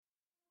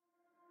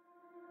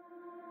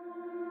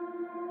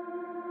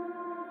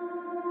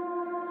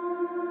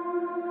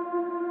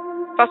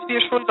was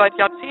wir schon seit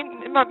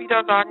Jahrzehnten immer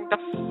wieder sagen, das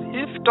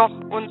hilft doch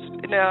uns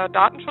in der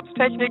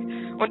Datenschutztechnik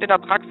und in der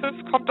Praxis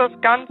kommt das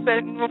ganz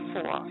selten nur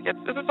vor.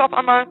 Jetzt ist es auf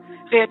einmal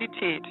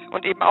Realität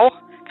und eben auch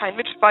kein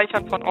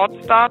Mitspeichern von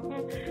Ortsdaten,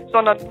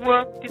 sondern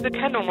nur diese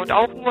Kennung und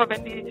auch nur,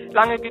 wenn die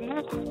lange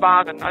genug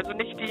waren. Also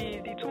nicht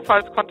die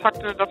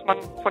Zufallskontakte, dass man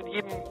von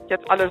jedem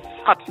jetzt alles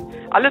hat.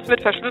 Alles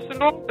mit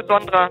Verschlüsselung,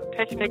 besonderer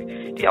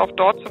Technik, die auch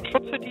dort zum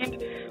Schutze dient.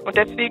 Und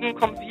deswegen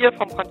kommen wir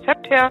vom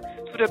Konzept her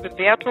zu der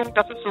Bewertung,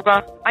 das ist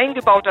sogar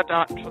eingebauter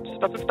Datenschutz.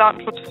 Das ist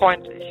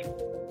datenschutzfreundlich.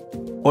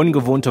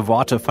 Ungewohnte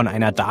Worte von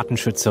einer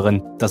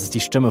Datenschützerin. Das ist die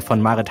Stimme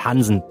von Marit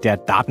Hansen, der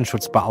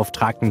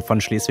Datenschutzbeauftragten von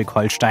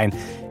Schleswig-Holstein.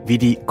 Wie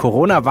die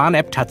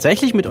Corona-Warn-App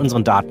tatsächlich mit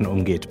unseren Daten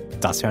umgeht,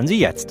 das hören Sie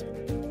jetzt.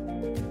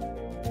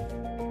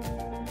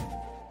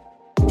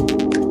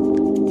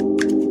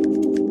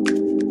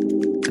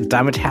 Und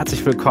damit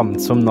herzlich willkommen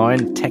zum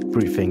neuen Tech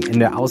Briefing in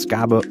der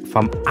Ausgabe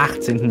vom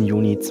 18.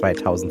 Juni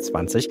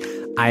 2020,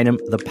 einem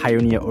The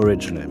Pioneer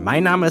Original.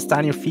 Mein Name ist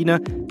Daniel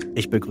Fiene.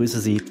 Ich begrüße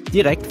Sie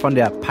direkt von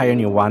der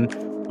Pioneer One,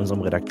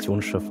 unserem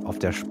Redaktionsschiff auf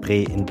der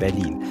Spree in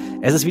Berlin.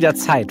 Es ist wieder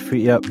Zeit für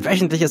Ihr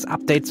wöchentliches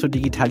Update zur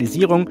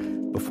Digitalisierung.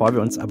 Bevor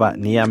wir uns aber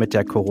näher mit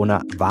der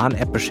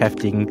Corona-Warn-App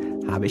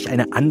beschäftigen, habe ich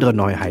eine andere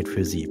Neuheit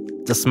für Sie.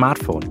 Das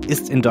Smartphone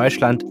ist in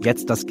Deutschland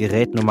jetzt das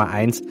Gerät Nummer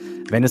 1,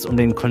 wenn es um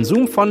den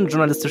Konsum von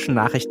journalistischen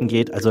Nachrichten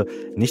geht. Also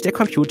nicht der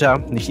Computer,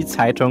 nicht die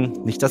Zeitung,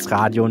 nicht das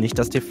Radio, nicht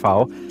das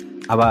TV.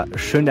 Aber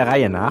schön der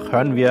Reihe nach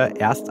hören wir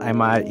erst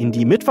einmal in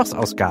die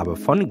Mittwochsausgabe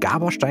von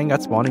Gabor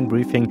Steingarts Morning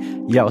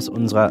Briefing hier aus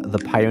unserer The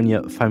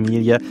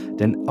Pioneer-Familie.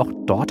 Denn auch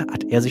dort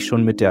hat er sich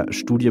schon mit der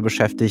Studie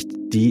beschäftigt,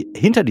 die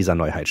hinter dieser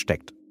Neuheit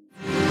steckt.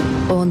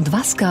 Und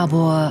was,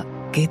 Gabor,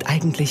 geht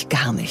eigentlich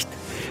gar nicht?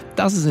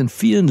 Dass es in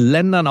vielen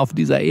Ländern auf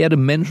dieser Erde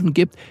Menschen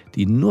gibt,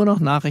 die nur noch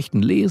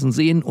Nachrichten lesen,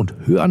 sehen und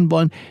hören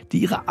wollen, die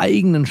ihre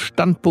eigenen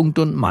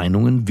Standpunkte und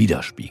Meinungen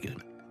widerspiegeln.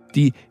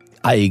 Die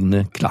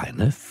eigene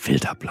kleine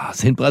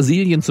Filterblase. In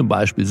Brasilien zum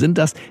Beispiel sind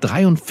das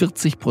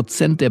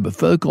 43% der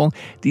Bevölkerung,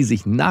 die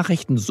sich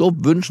Nachrichten so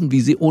wünschen,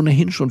 wie sie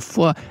ohnehin schon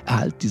vor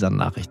Erhalt dieser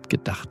Nachricht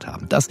gedacht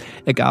haben. Das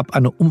ergab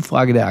eine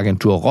Umfrage der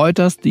Agentur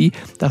Reuters, die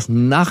das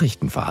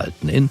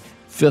Nachrichtenverhalten in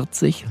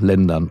 40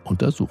 Ländern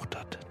untersucht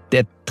hat.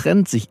 Der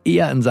Trend, sich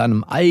eher in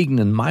seinem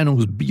eigenen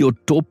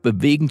Meinungsbiotop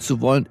bewegen zu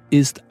wollen,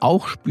 ist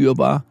auch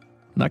spürbar,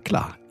 na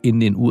klar,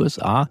 in den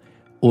USA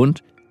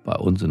und bei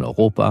uns in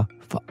Europa,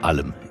 vor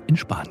allem in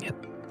Spanien.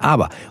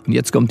 Aber, und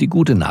jetzt kommt die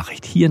gute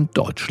Nachricht, hier in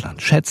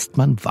Deutschland schätzt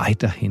man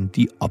weiterhin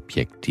die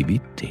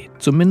Objektivität,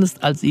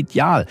 zumindest als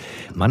Ideal.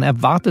 Man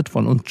erwartet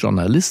von uns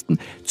Journalisten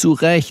zu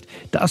Recht,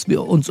 dass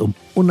wir uns um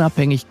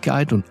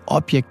Unabhängigkeit und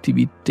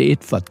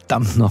Objektivität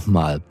verdammt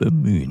nochmal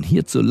bemühen.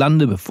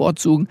 Hierzulande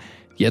bevorzugen,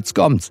 jetzt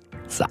kommt's,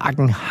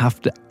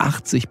 sagenhafte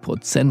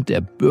 80%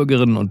 der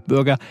Bürgerinnen und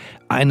Bürger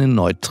eine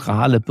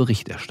neutrale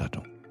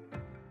Berichterstattung.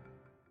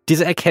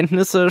 Diese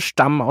Erkenntnisse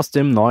stammen aus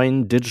dem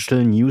neuen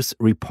Digital News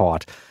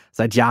Report.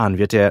 Seit Jahren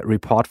wird der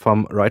Report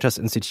vom Reuters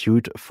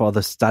Institute for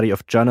the Study of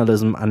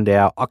Journalism an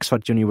der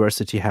Oxford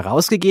University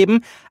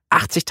herausgegeben.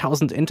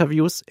 80.000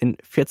 Interviews in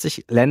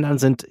 40 Ländern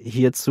sind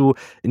hierzu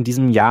in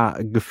diesem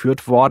Jahr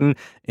geführt worden.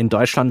 In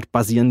Deutschland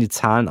basieren die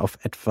Zahlen auf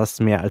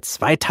etwas mehr als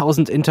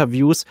 2.000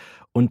 Interviews.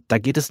 Und da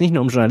geht es nicht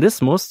nur um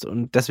Journalismus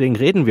und deswegen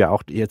reden wir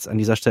auch jetzt an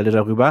dieser Stelle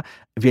darüber.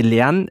 Wir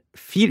lernen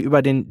viel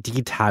über den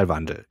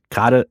Digitalwandel,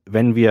 gerade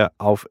wenn wir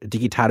auf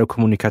digitale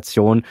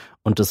Kommunikation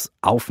und das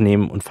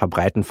Aufnehmen und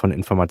Verbreiten von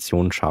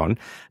Informationen schauen.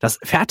 Das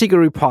fertige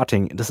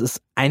Reporting, das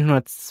ist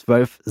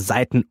 112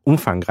 Seiten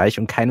umfangreich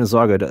und keine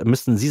Sorge, da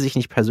müssen Sie sich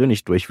nicht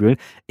persönlich durchwühlen.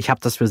 Ich habe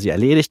das für Sie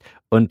erledigt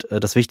und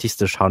das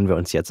Wichtigste schauen wir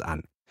uns jetzt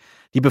an.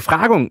 Die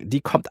Befragung, die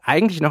kommt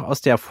eigentlich noch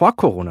aus der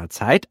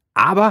Vor-Corona-Zeit,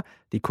 aber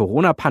die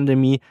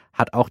Corona-Pandemie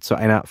hat auch zu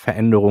einer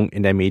Veränderung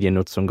in der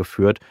Mediennutzung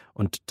geführt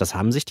und das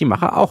haben sich die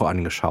Macher auch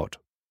angeschaut.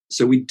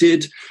 So we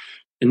did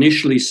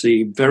initially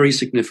see very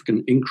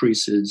significant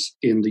increases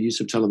in the use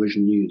of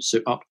television news. So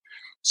up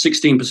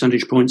 16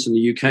 percentage points in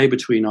the UK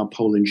between our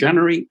poll in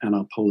January and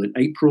our poll in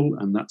April,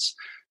 and that's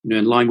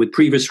in line with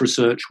previous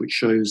research which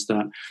shows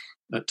that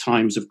at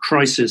times of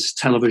crisis,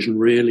 television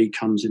really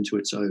comes into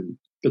its own.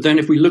 But then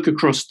if we look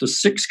across the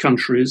 6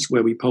 countries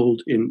where we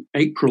polled in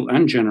April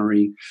and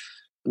January,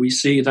 we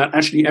see that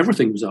actually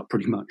everything was up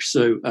pretty much.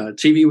 So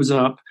TV was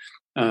up,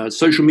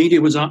 social media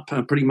was up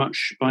pretty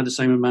much by the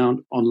same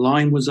amount,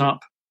 online was up,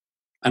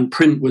 and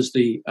print was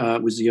the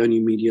only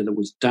media that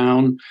was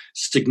down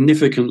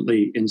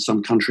significantly in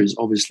some countries,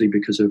 obviously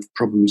because of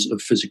problems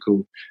of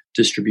physical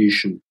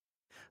distribution.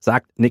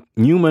 Sagt Nick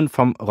Newman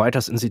vom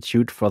Reuters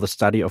Institute for the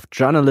Study of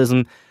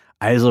Journalism.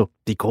 Also,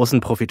 die großen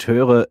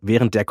Profiteure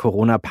während der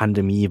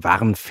Corona-Pandemie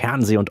waren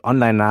Fernseh- und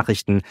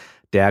Online-Nachrichten.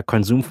 Der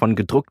Konsum von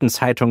gedruckten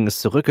Zeitungen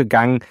ist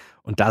zurückgegangen.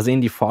 Und da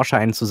sehen die Forscher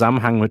einen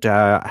Zusammenhang mit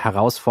der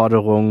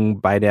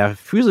Herausforderung bei der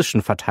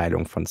physischen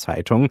Verteilung von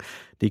Zeitungen.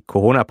 Die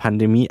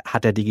Corona-Pandemie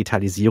hat der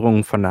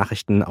Digitalisierung von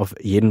Nachrichten auf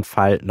jeden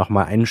Fall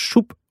nochmal einen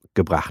Schub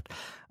gebracht.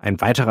 Ein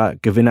weiterer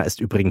Gewinner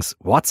ist übrigens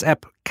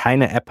WhatsApp.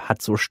 Keine App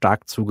hat so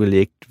stark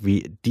zugelegt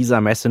wie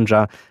dieser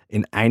Messenger.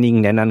 In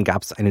einigen Ländern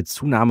gab es eine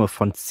Zunahme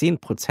von 10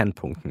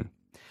 Prozentpunkten.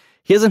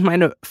 Hier sind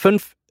meine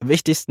 5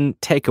 wichtigsten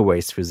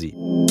Takeaways für Sie.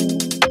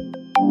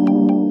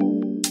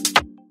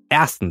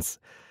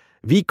 Erstens,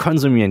 wie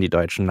konsumieren die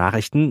Deutschen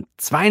Nachrichten?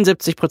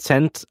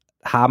 72%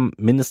 haben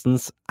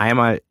mindestens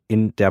einmal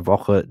in der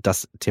Woche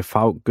das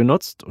TV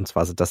genutzt, und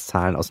zwar sind das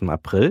Zahlen aus dem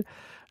April.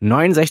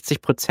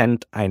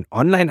 69% ein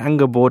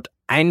Online-Angebot,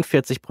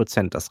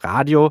 41% das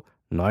Radio,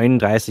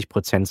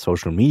 39%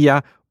 Social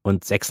Media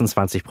und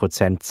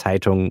 26%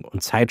 Zeitungen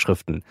und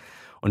Zeitschriften.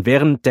 Und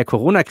während der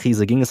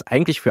Corona-Krise ging es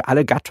eigentlich für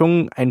alle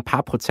Gattungen ein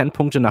paar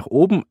Prozentpunkte nach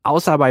oben,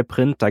 außer bei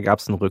Print, da gab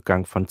es einen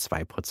Rückgang von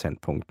 2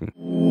 Prozentpunkten.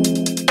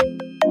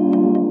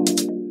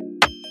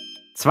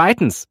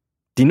 Zweitens,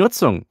 die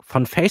Nutzung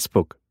von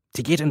Facebook,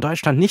 die geht in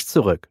Deutschland nicht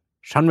zurück.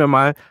 Schauen wir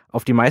mal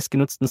auf die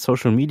meistgenutzten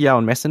Social Media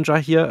und Messenger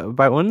hier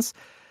bei uns.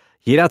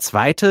 Jeder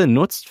Zweite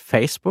nutzt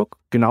Facebook,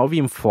 genau wie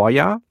im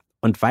Vorjahr.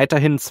 Und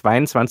weiterhin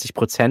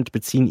 22%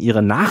 beziehen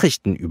ihre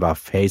Nachrichten über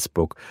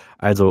Facebook,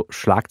 also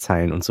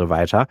Schlagzeilen und so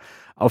weiter.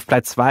 Auf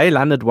Platz 2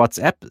 landet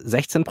WhatsApp.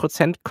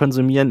 16%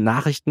 konsumieren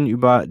Nachrichten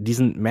über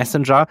diesen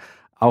Messenger,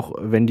 auch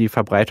wenn die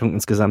Verbreitung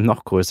insgesamt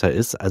noch größer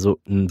ist. Also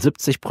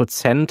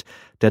 70%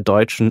 der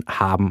Deutschen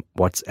haben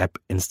WhatsApp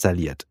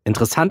installiert.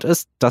 Interessant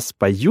ist, dass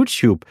bei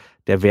YouTube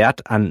der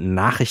Wert an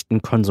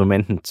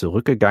Nachrichtenkonsumenten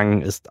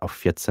zurückgegangen ist auf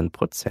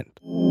 14%.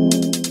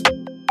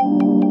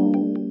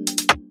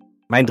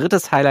 Mein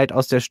drittes Highlight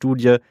aus der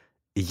Studie: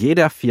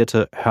 jeder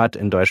Vierte hört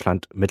in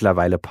Deutschland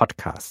mittlerweile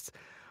Podcasts.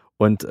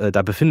 Und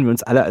da befinden wir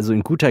uns alle also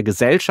in guter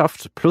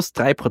Gesellschaft, plus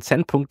 3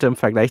 Prozentpunkte im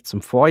Vergleich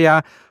zum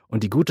Vorjahr.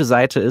 Und die gute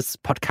Seite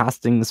ist,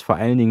 Podcasting ist vor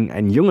allen Dingen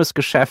ein junges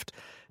Geschäft.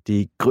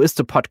 Die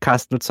größte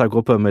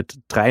Podcast-Nutzergruppe mit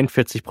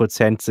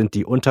 43% sind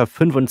die unter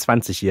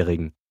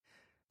 25-Jährigen.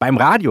 Beim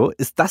Radio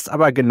ist das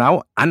aber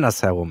genau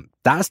andersherum.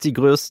 Da ist die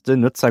größte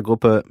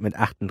Nutzergruppe mit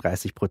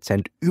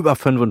 38% über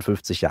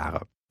 55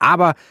 Jahre.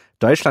 Aber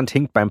Deutschland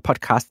hinkt beim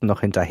Podcasten noch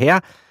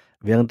hinterher.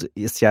 Während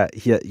es ja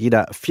hier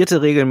jeder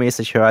Vierte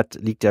regelmäßig hört,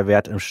 liegt der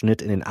Wert im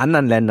Schnitt in den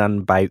anderen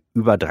Ländern bei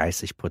über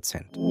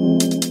 30%.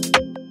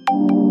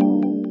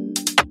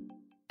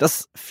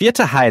 Das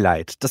vierte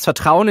Highlight: das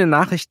Vertrauen in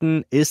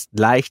Nachrichten ist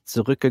leicht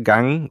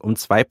zurückgegangen, um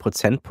 2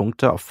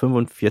 Prozentpunkte auf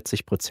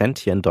 45%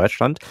 hier in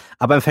Deutschland.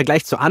 Aber im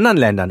Vergleich zu anderen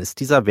Ländern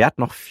ist dieser Wert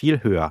noch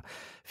viel höher.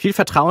 Viel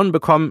Vertrauen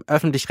bekommen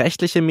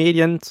öffentlich-rechtliche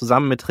Medien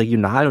zusammen mit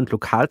Regional- und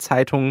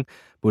Lokalzeitungen.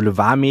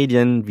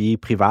 Boulevardmedien wie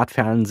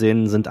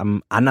Privatfernsehen sind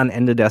am anderen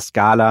Ende der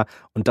Skala,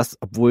 und das,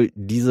 obwohl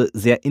diese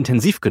sehr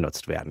intensiv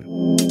genutzt werden.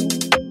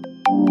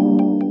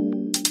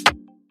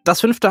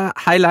 Das fünfte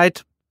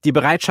Highlight: die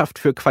Bereitschaft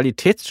für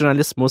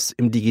Qualitätsjournalismus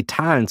im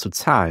Digitalen zu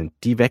zahlen,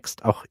 die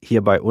wächst auch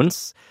hier bei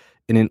uns.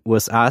 In den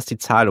USA ist die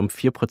Zahl um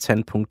 4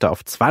 Prozentpunkte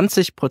auf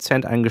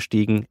 20%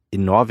 angestiegen,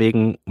 in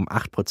Norwegen um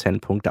 8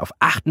 Prozentpunkte auf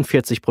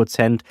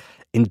 48%.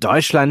 In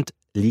Deutschland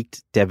liegt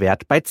der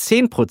Wert bei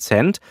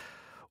 10%.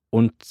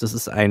 Und das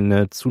ist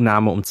eine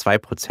Zunahme um 2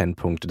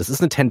 Prozentpunkte. Das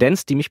ist eine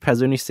Tendenz, die mich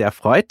persönlich sehr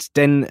freut,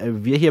 denn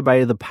wir hier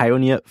bei The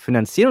Pioneer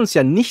finanzieren uns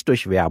ja nicht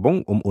durch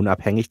Werbung, um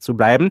unabhängig zu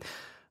bleiben,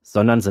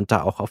 sondern sind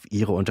da auch auf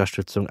Ihre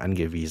Unterstützung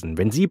angewiesen.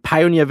 Wenn Sie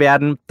Pioneer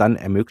werden, dann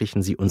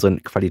ermöglichen Sie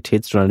unseren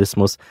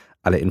Qualitätsjournalismus.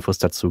 Alle Infos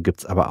dazu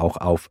gibt's aber auch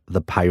auf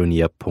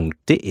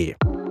thepioneer.de.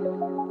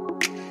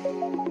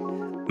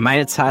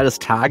 Meine Zahl des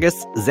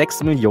Tages: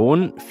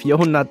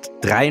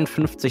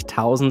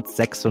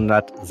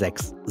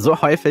 6.453.606.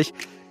 So häufig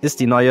ist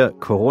die neue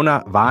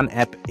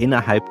Corona-Warn-App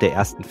innerhalb der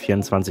ersten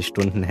 24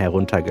 Stunden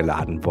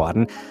heruntergeladen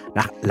worden.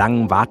 Nach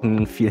langem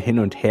Warten, viel hin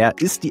und her,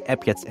 ist die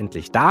App jetzt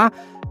endlich da.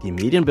 Die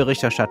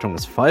Medienberichterstattung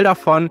ist voll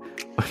davon.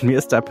 Und mir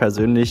ist da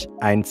persönlich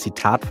ein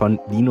Zitat von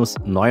Linus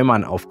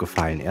Neumann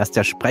aufgefallen. Er ist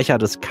der Sprecher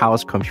des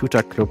Chaos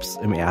Computer Clubs.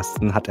 Im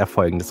ersten hat er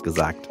Folgendes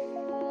gesagt: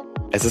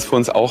 Es ist für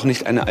uns auch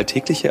nicht eine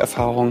alltägliche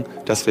Erfahrung,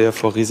 dass wir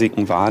vor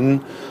Risiken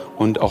warnen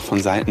und auch von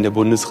Seiten der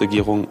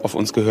Bundesregierung auf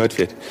uns gehört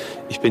wird.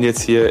 Ich bin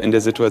jetzt hier in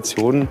der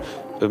Situation,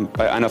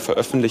 bei einer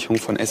Veröffentlichung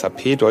von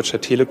SAP,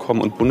 Deutscher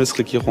Telekom und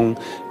Bundesregierung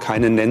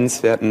keine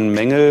nennenswerten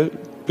Mängel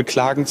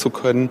beklagen zu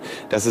können.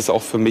 Das ist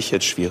auch für mich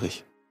jetzt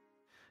schwierig.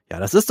 Ja,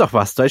 das ist doch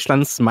was.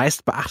 Deutschlands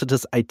meist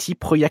beachtetes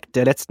IT-Projekt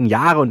der letzten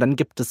Jahre, und dann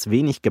gibt es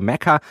wenig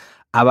Gemecker.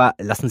 Aber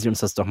lassen Sie uns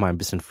das doch mal ein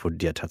bisschen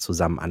fundierter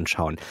zusammen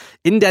anschauen.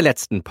 In der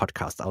letzten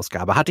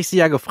Podcast-Ausgabe hatte ich Sie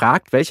ja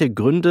gefragt, welche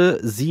Gründe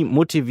Sie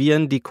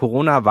motivieren, die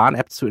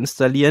Corona-Warn-App zu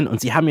installieren.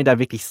 Und Sie haben mir da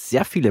wirklich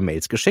sehr viele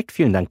Mails geschickt.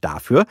 Vielen Dank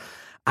dafür.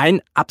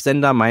 Ein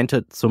Absender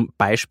meinte zum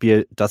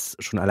Beispiel, dass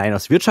schon allein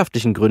aus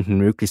wirtschaftlichen Gründen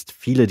möglichst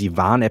viele die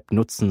Warn-App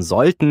nutzen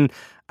sollten.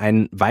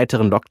 Einen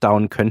weiteren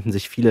Lockdown könnten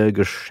sich viele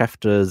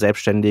Geschäfte,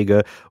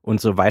 Selbstständige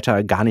und so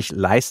weiter gar nicht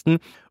leisten.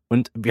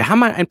 Und wir haben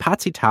mal ein paar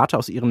Zitate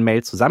aus Ihren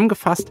Mail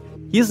zusammengefasst.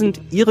 Hier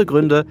sind Ihre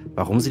Gründe,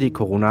 warum Sie die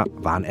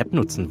Corona-Warn-App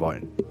nutzen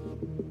wollen.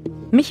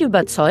 Mich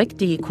überzeugt,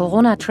 die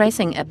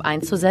Corona-Tracing-App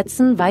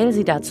einzusetzen, weil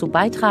sie dazu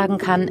beitragen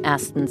kann,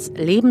 erstens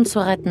Leben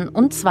zu retten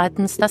und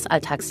zweitens das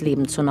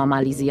Alltagsleben zu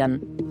normalisieren.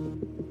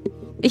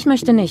 Ich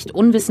möchte nicht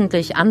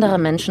unwissentlich andere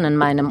Menschen in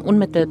meinem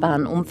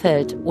unmittelbaren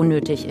Umfeld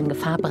unnötig in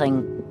Gefahr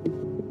bringen.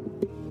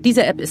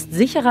 Diese App ist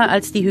sicherer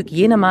als die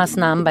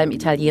Hygienemaßnahmen beim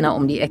Italiener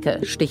um die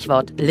Ecke,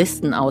 Stichwort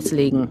Listen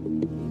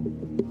auslegen.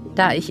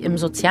 Da ich im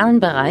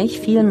sozialen Bereich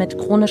viel mit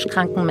chronisch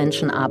kranken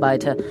Menschen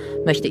arbeite,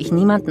 möchte ich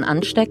niemanden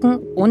anstecken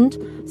und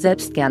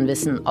selbst gern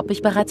wissen, ob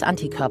ich bereits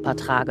Antikörper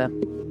trage.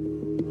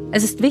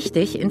 Es ist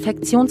wichtig,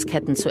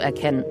 Infektionsketten zu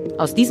erkennen.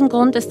 Aus diesem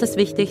Grund ist es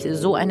wichtig,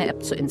 so eine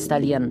App zu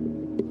installieren.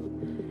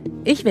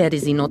 Ich werde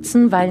sie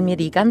nutzen, weil mir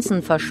die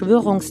ganzen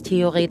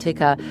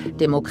Verschwörungstheoretiker,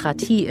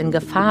 Demokratie in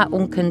Gefahr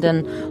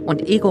unkenden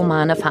und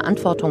egomane,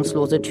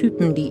 verantwortungslose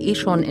Typen, die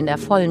schon in der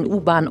vollen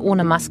U-Bahn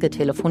ohne Maske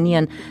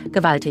telefonieren,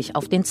 gewaltig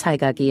auf den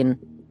Zeiger gehen.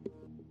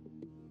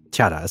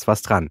 Tja, da ist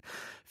was dran.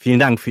 Vielen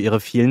Dank für Ihre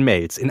vielen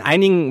Mails. In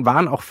einigen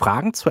waren auch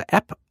Fragen zur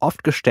App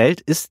oft gestellt.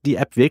 Ist die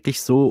App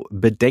wirklich so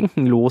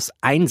bedenkenlos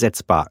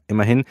einsetzbar?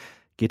 Immerhin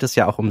geht es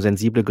ja auch um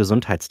sensible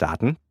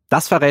Gesundheitsdaten.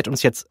 Das verrät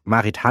uns jetzt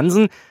Marit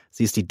Hansen.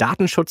 Sie ist die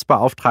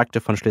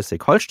Datenschutzbeauftragte von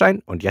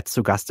Schleswig-Holstein und jetzt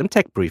zu Gast im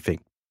Tech Briefing.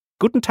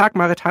 Guten Tag,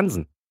 Marit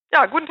Hansen.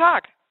 Ja, guten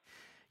Tag.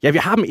 Ja,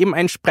 wir haben eben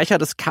einen Sprecher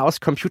des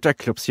Chaos Computer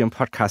Clubs hier im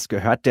Podcast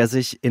gehört, der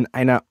sich in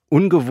einer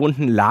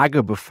ungewohnten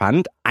Lage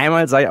befand.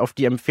 Einmal sei auf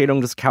die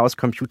Empfehlung des Chaos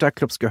Computer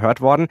Clubs gehört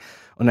worden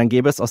und dann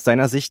gäbe es aus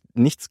seiner Sicht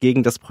nichts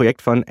gegen das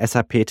Projekt von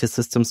SAP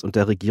T-Systems und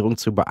der Regierung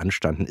zu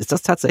beanstanden. Ist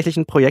das tatsächlich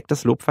ein Projekt,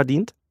 das Lob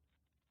verdient?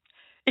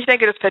 Ich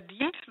denke, das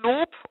verdient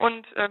Lob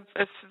und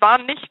es war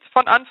nicht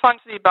von Anfang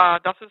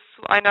sehbar, dass es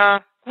zu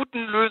einer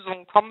guten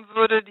Lösung kommen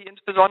würde, die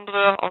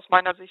insbesondere aus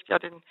meiner Sicht ja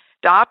den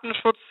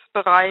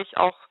Datenschutzbereich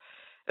auch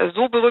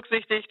so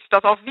berücksichtigt,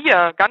 dass auch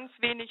wir ganz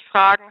wenig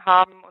Fragen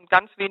haben und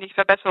ganz wenig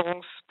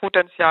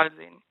Verbesserungspotenzial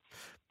sehen.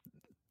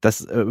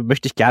 Das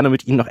möchte ich gerne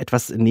mit Ihnen noch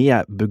etwas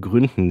näher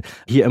begründen.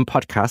 Hier im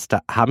Podcast,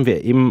 da haben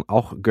wir eben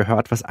auch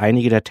gehört, was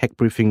einige der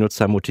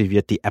Tech-Briefing-Nutzer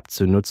motiviert, die App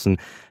zu nutzen.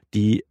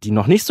 Die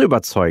noch nicht so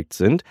überzeugt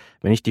sind,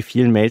 wenn ich die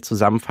vielen Mails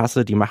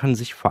zusammenfasse, die machen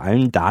sich vor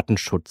allem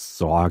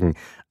Datenschutzsorgen.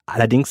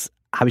 Allerdings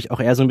habe ich auch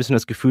eher so ein bisschen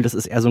das Gefühl, das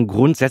ist eher so ein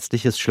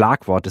grundsätzliches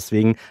Schlagwort.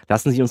 Deswegen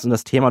lassen Sie uns in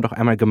das Thema doch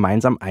einmal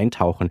gemeinsam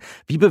eintauchen.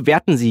 Wie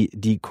bewerten Sie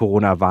die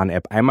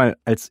Corona-Warn-App? Einmal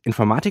als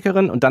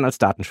Informatikerin und dann als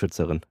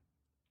Datenschützerin.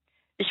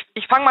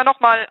 Ich fange mal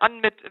nochmal an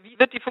mit, wie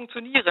wird die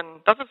funktionieren?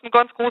 Das ist ein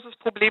ganz großes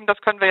Problem,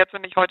 das können wir jetzt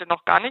nämlich heute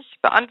noch gar nicht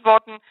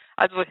beantworten.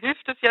 Also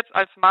hilft es jetzt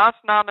als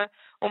Maßnahme,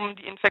 um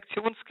die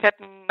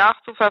Infektionsketten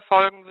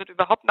nachzuverfolgen? Wird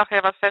überhaupt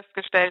nachher was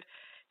festgestellt?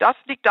 Das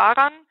liegt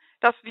daran,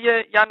 dass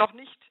wir ja noch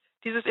nicht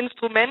dieses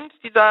Instrument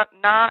dieser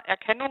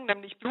Naherkennung,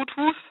 nämlich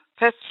Bluetooth,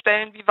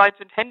 feststellen, wie weit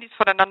sind Handys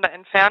voneinander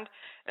entfernt,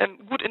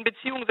 gut in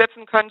Beziehung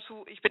setzen können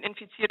zu, ich bin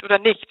infiziert oder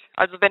nicht.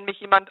 Also wenn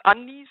mich jemand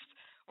anniest,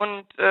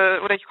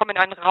 oder ich komme in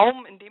einen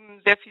Raum, in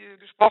dem sehr viel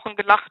gesprochen,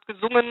 gelacht,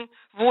 gesungen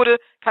wurde,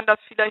 kann das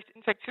vielleicht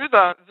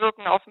infektiöser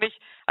wirken auf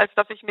mich, als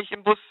dass ich mich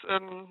im Bus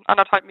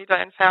 1,5 Meter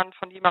entfernt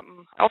von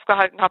jemandem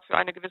aufgehalten habe für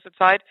eine gewisse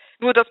Zeit.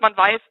 Nur, dass man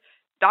weiß,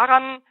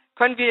 daran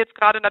können wir jetzt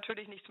gerade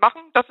natürlich nichts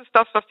machen. Das ist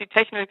das, was die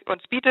Technik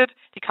uns bietet.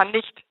 Die kann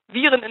nicht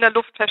Viren in der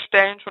Luft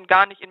feststellen, schon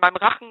gar nicht in meinem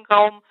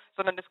Rachenraum,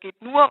 sondern es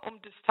geht nur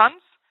um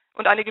Distanz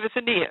und eine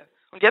gewisse Nähe.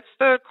 Und jetzt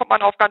kommt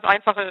man auf ganz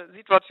einfache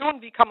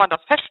Situationen. Wie kann man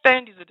das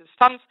feststellen, diese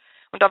Distanz?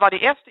 Und da war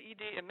die erste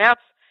Idee im März,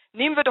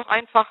 nehmen wir doch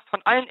einfach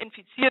von allen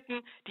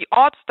Infizierten die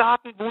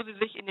Ortsdaten, wo sie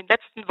sich in den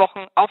letzten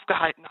Wochen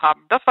aufgehalten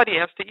haben. Das war die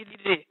erste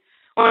Idee.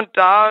 Und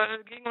da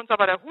ging uns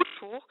aber der Hut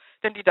hoch,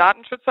 denn die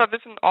Datenschützer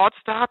wissen,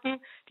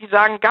 Ortsdaten, die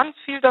sagen ganz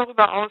viel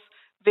darüber aus,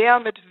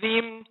 wer mit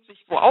wem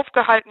sich wo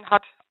aufgehalten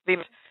hat,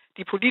 wem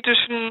die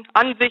politischen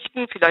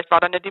Ansichten, vielleicht war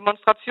da eine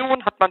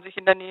Demonstration, hat man sich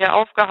in der Nähe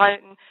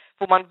aufgehalten,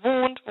 wo man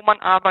wohnt, wo man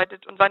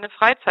arbeitet und seine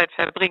Freizeit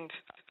verbringt.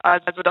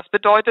 Also das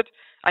bedeutet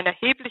ein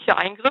erheblicher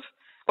Eingriff.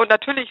 Und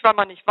natürlich, weil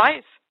man nicht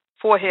weiß,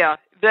 vorher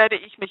werde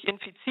ich mich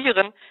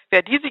infizieren,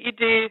 wäre diese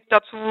Idee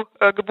dazu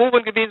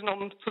geboren gewesen,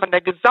 um von der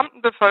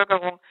gesamten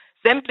Bevölkerung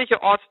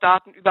sämtliche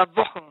Ortsdaten über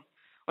Wochen.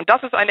 Und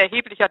das ist ein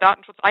erheblicher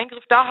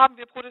Datenschutzeingriff. Da haben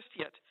wir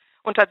protestiert.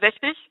 Und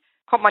tatsächlich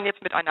kommt man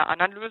jetzt mit einer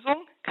anderen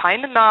Lösung.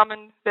 Keine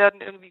Namen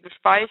werden irgendwie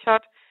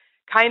gespeichert.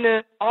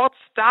 Keine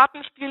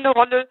Ortsdaten spielen eine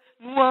Rolle.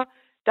 Nur,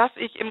 dass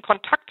ich im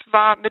Kontakt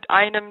war mit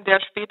einem,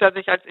 der später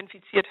sich als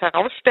infiziert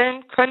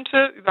herausstellen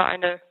könnte über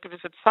eine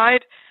gewisse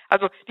Zeit.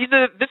 Also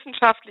diese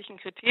wissenschaftlichen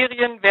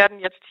Kriterien werden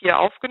jetzt hier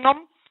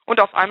aufgenommen und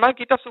auf einmal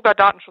geht das sogar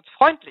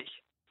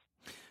datenschutzfreundlich.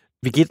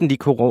 Wie geht denn die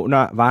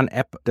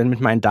Corona-Warn-App denn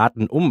mit meinen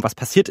Daten um? Was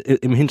passiert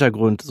im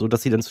Hintergrund, so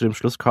dass Sie dann zu dem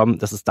Schluss kommen,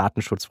 das ist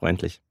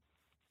datenschutzfreundlich?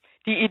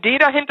 Die Idee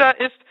dahinter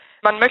ist,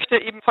 man möchte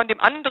eben von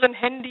dem anderen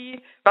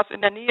Handy, was in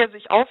der Nähe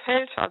sich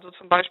aufhält, also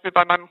zum Beispiel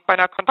bei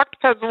einer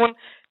Kontaktperson,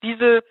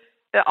 diese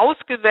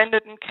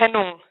ausgesendeten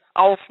Kennungen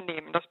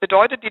aufnehmen. Das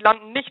bedeutet, die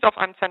landen nicht auf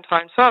einem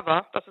zentralen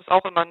Server. Das ist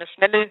auch immer eine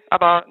schnelle,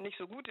 aber nicht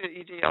so gute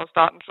Idee aus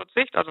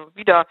Datenschutzsicht. Also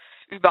wieder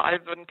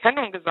überall würden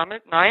Kennungen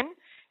gesammelt. Nein,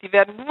 die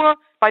werden nur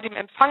bei dem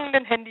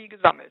empfangenden Handy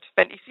gesammelt.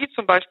 Wenn ich Sie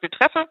zum Beispiel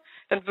treffe,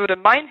 dann würde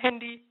mein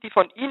Handy die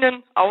von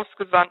Ihnen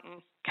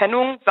ausgesandten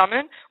Kennungen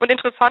sammeln. Und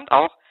interessant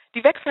auch,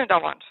 die wechseln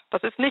dauernd.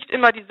 Das ist nicht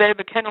immer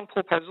dieselbe Kennung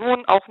pro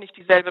Person, auch nicht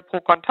dieselbe pro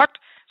Kontakt,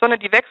 sondern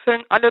die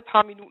wechseln alle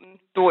paar Minuten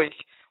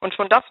durch. Und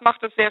schon das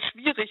macht es sehr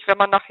schwierig, wenn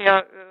man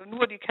nachher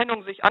nur die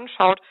Kennung sich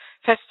anschaut,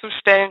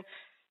 festzustellen,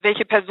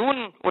 welche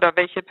Personen oder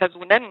welche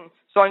Personen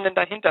sollen denn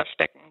dahinter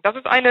stecken. Das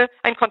ist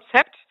ein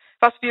Konzept,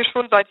 was wir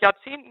schon seit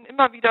Jahrzehnten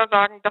immer wieder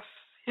sagen, das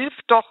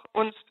hilft doch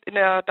uns in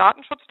der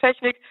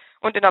Datenschutztechnik,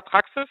 und in der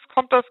Praxis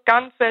kommt das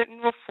ganz selten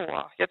nur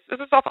vor. Jetzt ist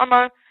es auf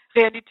einmal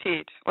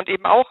Realität und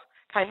eben auch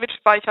kein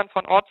Mitspeichern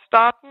von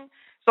Ortsdaten,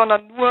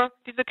 sondern nur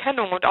diese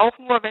Kennung, und auch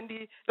nur, wenn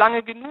die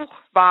lange genug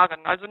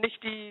waren. Also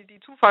nicht die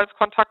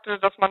Zufallskontakte,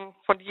 dass man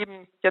von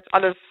jedem jetzt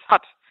alles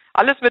hat.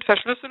 Alles mit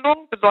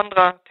Verschlüsselung,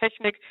 besonderer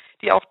Technik,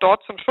 die auch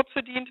dort zum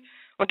Schutze dient.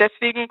 Und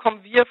deswegen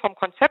kommen wir vom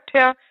Konzept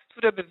her zu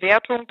der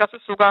Bewertung, das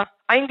ist sogar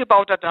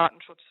eingebauter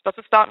Datenschutz. Das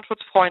ist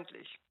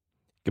datenschutzfreundlich.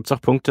 Gibt es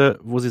auch Punkte,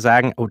 wo Sie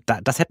sagen, oh,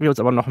 das hätten wir uns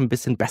aber noch ein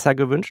bisschen besser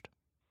gewünscht?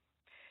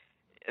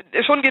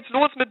 Schon geht's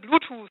los mit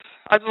Bluetooth.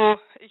 Also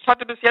ich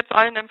hatte bis jetzt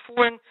allen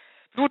empfohlen,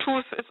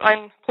 Bluetooth ist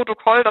ein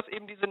Protokoll, das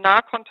eben diese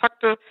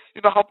Nahkontakte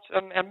überhaupt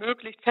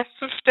ermöglicht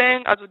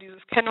festzustellen, also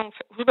dieses Kennung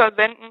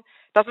rübersenden.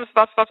 Das ist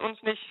was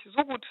uns nicht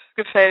so gut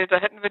gefällt. Da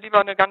hätten wir lieber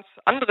eine ganz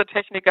andere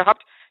Technik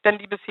gehabt, denn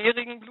die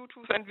bisherigen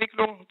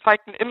Bluetooth-Entwicklungen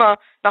zeigten immer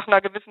nach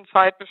einer gewissen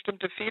Zeit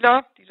bestimmte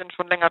Fehler, die dann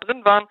schon länger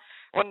drin waren.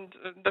 Und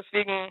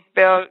deswegen,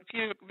 wer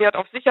viel Wert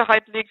auf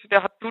Sicherheit legt,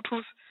 der hat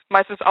Bluetooth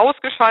meistens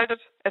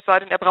ausgeschaltet, es sei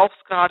denn, er braucht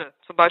es gerade.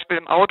 Zum Beispiel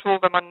im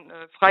Auto, wenn man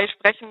frei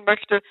sprechen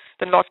möchte,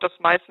 dann läuft das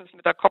meistens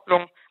mit der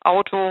Kopplung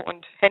Auto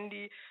und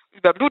Handy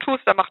über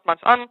Bluetooth, da macht man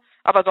es an,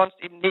 aber sonst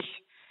eben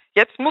nicht.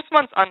 Jetzt muss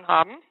man es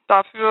anhaben,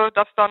 dafür,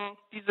 dass dann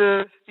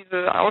diese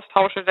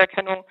Austausche der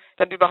Kennung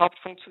dann überhaupt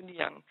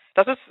funktionieren.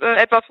 Das ist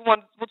etwas,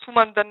 wozu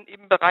man dann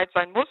eben bereit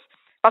sein muss.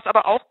 Was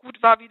aber auch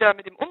gut war wieder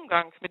mit dem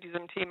Umgang mit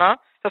diesem Thema,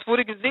 das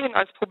wurde gesehen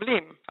als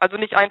Problem. Also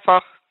nicht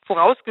einfach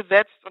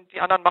vorausgesetzt und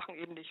die anderen machen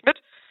eben nicht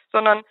mit,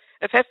 sondern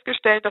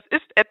festgestellt, das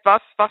ist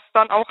etwas, was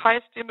dann auch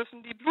heißt, wir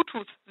müssen die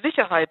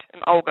Bluetooth-Sicherheit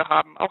im Auge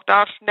haben, auch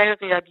da schnell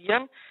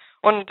reagieren.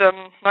 Und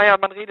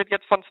man redet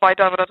jetzt von 2.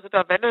 oder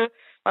 3. Welle,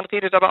 man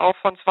redet aber auch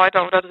von 2.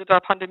 oder 3.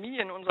 Pandemie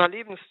in unserer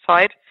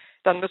Lebenszeit.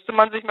 Dann müsste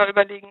man sich mal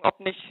überlegen,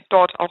 ob nicht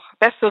dort auch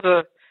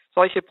bessere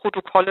solche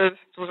Protokolle,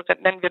 so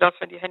nennen wir das,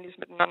 wenn die Handys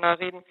miteinander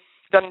reden,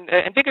 dann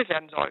entwickelt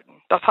werden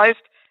sollten. Das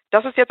heißt,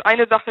 das ist jetzt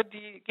eine Sache,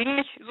 die ging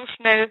nicht so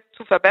schnell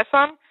zu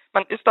verbessern.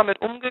 Man ist damit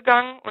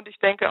umgegangen und ich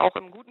denke auch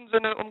im guten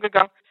Sinne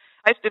umgegangen.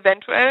 Heißt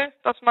eventuell,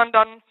 dass man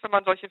dann, wenn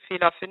man solche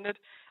Fehler findet,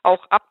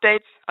 auch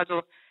Updates,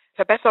 also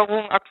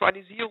Verbesserungen,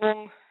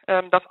 Aktualisierungen,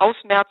 das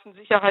Ausmerzen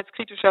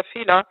sicherheitskritischer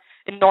Fehler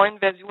in neuen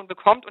Versionen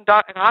bekommt. Und da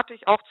rate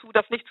ich auch zu,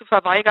 das nicht zu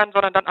verweigern,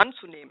 sondern dann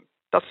anzunehmen.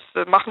 Das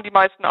machen die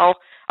meisten auch,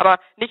 aber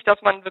nicht,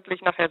 dass man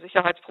wirklich nachher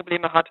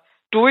Sicherheitsprobleme hat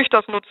durch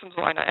das Nutzen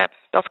so einer App.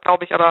 Das,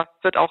 glaube ich, aber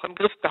wird auch im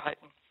Griff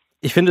behalten.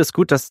 Ich finde es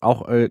gut, dass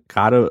auch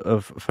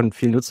gerade von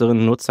vielen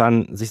Nutzerinnen und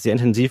Nutzern sich sehr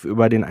intensiv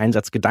über den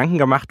Einsatz Gedanken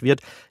gemacht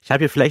wird. Ich habe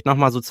hier vielleicht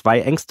nochmal so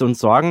 2 Ängste und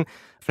Sorgen.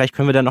 Vielleicht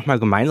können wir da nochmal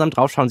gemeinsam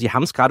drauf schauen. Sie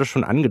haben es gerade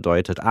schon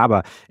angedeutet,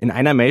 aber in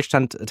einer Mail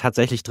stand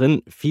tatsächlich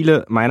drin,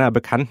 viele meiner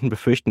Bekannten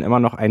befürchten immer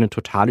noch eine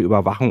totale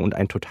Überwachung und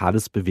ein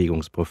totales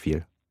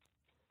Bewegungsprofil.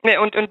 Nee,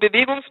 und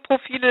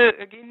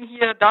Bewegungsprofile gehen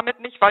hier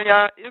damit nicht, weil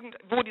ja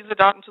irgendwo diese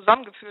Daten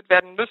zusammengeführt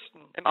werden müssten.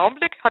 Im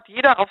Augenblick hat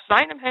jeder auf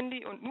seinem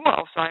Handy und nur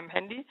auf seinem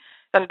Handy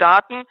dann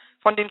Daten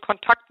von den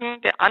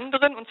Kontakten der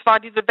anderen, und zwar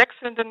diese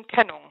wechselnden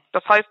Kennungen.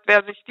 Das heißt,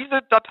 wer sich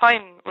diese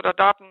Dateien oder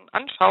Daten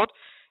anschaut,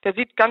 der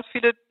sieht ganz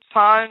viele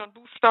Zahlen und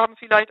Buchstaben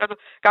vielleicht, also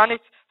gar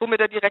nichts,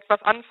 womit er direkt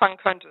was anfangen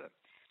könnte.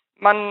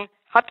 Man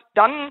hat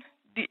dann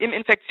im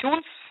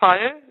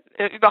Infektionsfall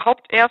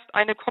überhaupt erst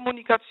eine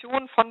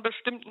Kommunikation von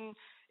bestimmten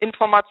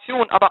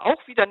Informationen, aber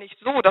auch wieder nicht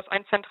so, dass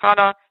ein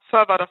zentraler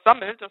Server das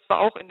sammelt. Das war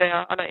auch in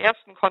der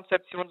allerersten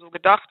Konzeption so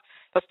gedacht,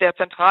 dass der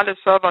zentrale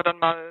Server dann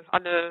mal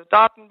alle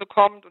Daten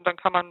bekommt und dann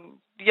kann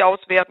man die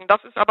auswerten.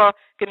 Das ist aber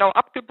genau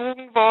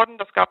abgebogen worden.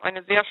 Das gab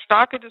eine sehr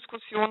starke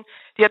Diskussion,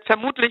 die hat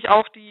vermutlich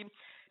auch die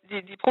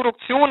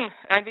Produktion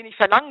ein wenig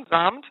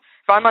verlangsamt,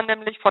 weil man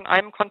nämlich von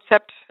einem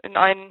Konzept in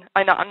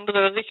eine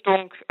andere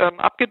Richtung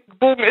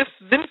abgebogen ist,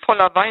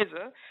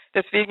 sinnvollerweise.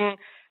 Deswegen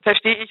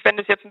verstehe ich, wenn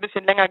es jetzt ein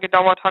bisschen länger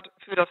gedauert hat,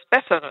 für das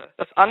Bessere.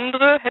 Das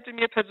andere hätte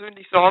mir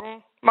persönlich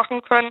Sorgen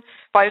machen können,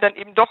 weil dann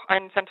eben doch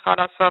ein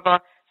zentraler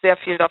Server sehr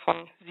viel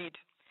davon sieht.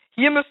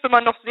 Hier müsste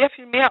man noch sehr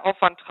viel mehr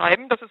Aufwand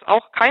treiben. Das ist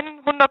auch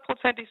kein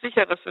 100%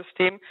 sicheres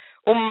System,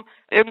 um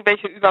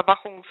irgendwelche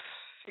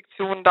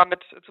Überwachungsfiktionen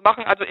damit zu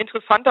machen. Also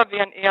interessanter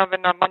wären eher,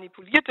 wenn da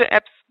manipulierte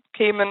Apps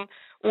kämen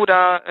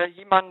oder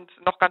jemand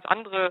noch ganz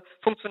andere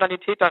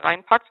Funktionalität da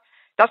reinpackt.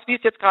 Das, wie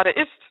es jetzt gerade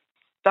ist,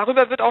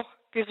 darüber wird auch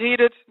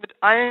geredet mit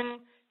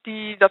allen,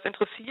 die das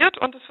interessiert,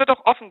 und es wird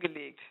auch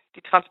offengelegt.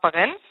 Die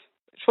Transparenz,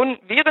 schon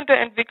während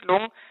der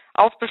Entwicklung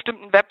auf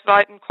bestimmten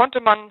Webseiten konnte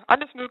man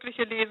alles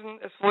Mögliche lesen.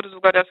 Es wurde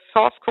sogar der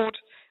Source Code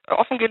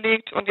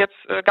offengelegt und jetzt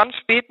ganz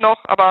spät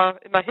noch, aber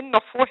immerhin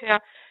noch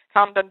vorher,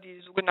 kam dann die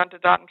sogenannte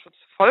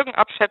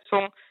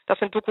Datenschutzfolgenabschätzung. Das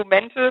sind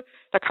Dokumente,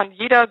 da kann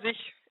jeder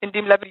sich in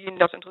dem Level, ihn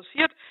das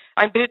interessiert,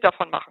 ein Bild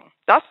davon machen.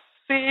 Das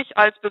sehe ich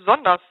als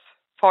besonders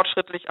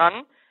fortschrittlich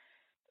an.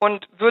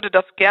 und würde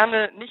das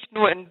gerne nicht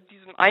nur in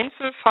diesem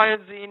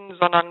Einzelfall sehen,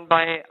 sondern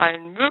bei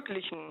allen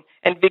möglichen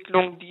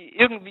Entwicklungen, die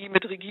irgendwie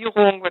mit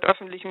Regierung, mit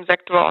öffentlichem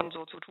Sektor und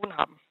so zu tun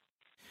haben.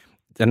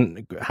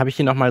 Dann habe ich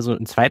hier nochmal so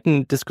einen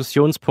zweiten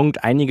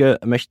Diskussionspunkt. Einige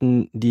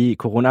möchten die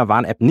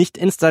Corona-Warn-App nicht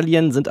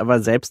installieren, sind aber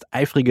selbst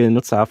eifrige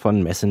Nutzer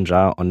von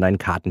Messenger,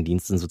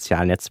 Online-Kartendiensten,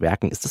 sozialen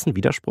Netzwerken. Ist das ein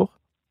Widerspruch?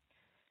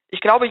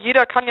 Ich glaube,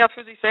 jeder kann ja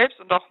für sich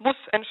selbst und auch muss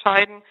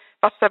entscheiden,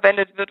 was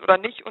verwendet wird oder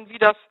nicht und wie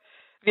das,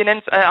 wir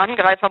nennen es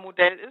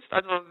Angreifermodell ist.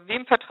 Also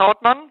wem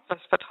vertraut man, das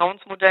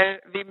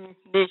Vertrauensmodell, wem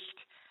nicht.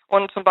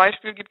 Und zum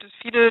Beispiel gibt es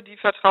viele, die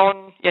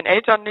vertrauen ihren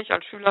Eltern nicht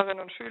als Schülerinnen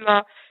und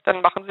Schüler.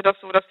 Dann machen sie das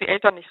so, dass die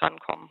Eltern nicht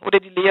rankommen oder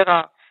die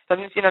Lehrer.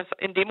 Dann ist ihnen das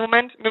in dem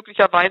Moment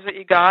möglicherweise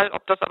egal,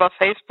 ob das aber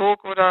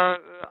Facebook oder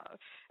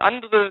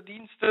andere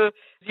Dienste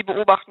sie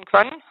beobachten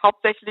können.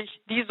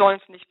 Hauptsächlich, die sollen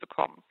es nicht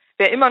bekommen.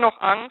 Wer immer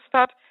noch Angst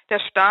hat, der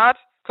Staat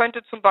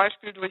könnte zum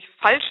Beispiel durch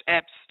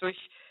Falsch-Apps,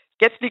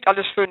 jetzt liegt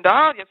alles schön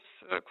da, jetzt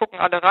gucken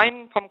alle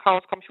rein, vom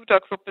Chaos Computer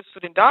Club bis zu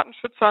den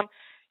Datenschützern.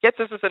 Jetzt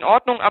ist es in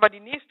Ordnung, aber die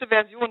nächste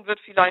Version wird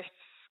vielleicht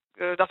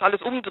das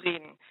alles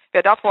umdrehen.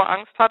 Wer davor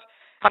Angst hat,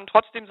 kann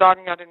trotzdem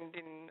sagen, ja,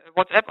 den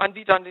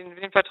WhatsApp-Anbietern,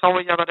 den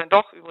vertraue ich aber dann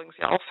doch, übrigens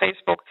ja auch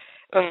Facebook.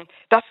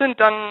 Das sind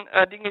dann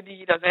Dinge, die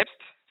jeder selbst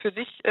für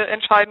sich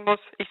entscheiden muss.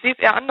 Ich sehe es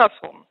eher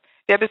andersrum.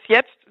 Wer bis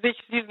jetzt sich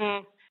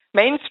diesen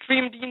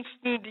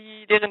Mainstream-Diensten,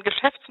 deren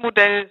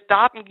Geschäftsmodell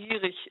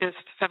datengierig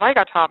ist,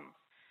 verweigert haben,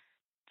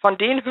 von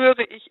denen höre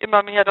ich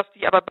immer mehr, dass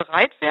die aber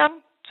bereit wären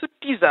zu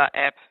dieser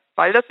App,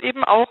 weil das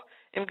eben auch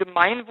dem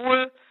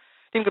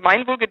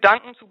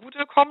Gemeinwohlgedanken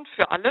zugutekommt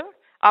für alle,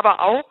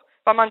 aber auch,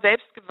 weil man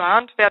selbst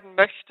gewarnt werden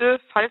möchte,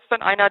 falls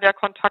dann einer der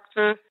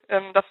Kontakte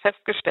das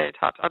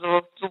festgestellt hat.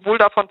 Also sowohl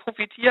davon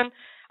profitieren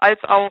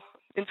als auch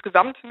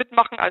insgesamt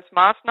mitmachen als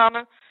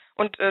Maßnahme.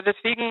 Und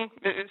deswegen,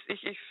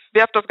 ich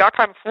werfe das gar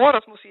keinem vor,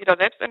 das muss jeder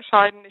selbst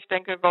entscheiden. Ich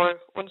denke, bei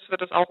uns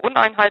wird es auch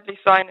uneinheitlich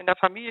sein in der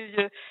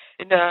Familie,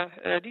 in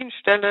der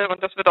Dienststelle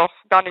und das wird auch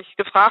gar nicht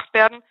gefragt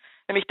werden.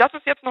 Nämlich das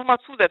ist jetzt nochmal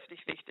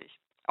zusätzlich wichtig.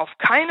 Auf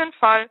keinen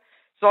Fall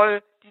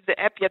soll diese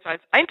App jetzt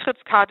als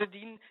Eintrittskarte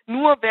dienen.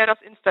 Nur wer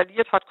das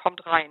installiert hat,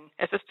 kommt rein.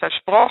 Es ist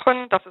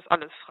versprochen, dass es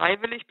alles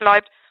freiwillig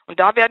bleibt und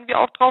da werden wir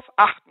auch drauf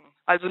achten.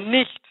 Also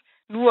nicht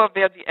nur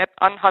wer die App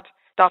anhat,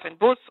 darf in den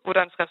Bus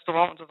oder ins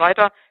Restaurant und so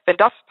weiter. Wenn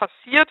das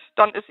passiert,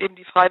 dann ist eben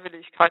die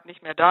Freiwilligkeit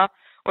nicht mehr da.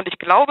 Und ich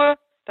glaube,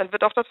 dann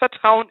wird auch das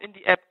Vertrauen in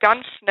die App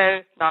ganz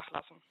schnell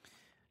nachlassen.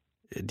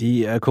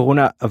 Die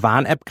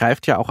Corona-Warn-App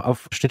greift ja auch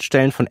auf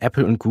Schnittstellen von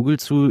Apple und Google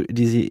zu,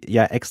 die sie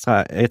ja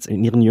extra jetzt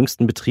in ihren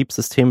jüngsten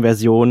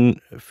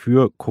Betriebssystemversionen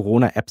für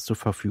Corona-Apps zur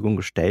Verfügung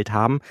gestellt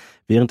haben.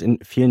 Während in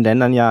vielen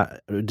Ländern ja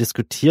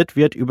diskutiert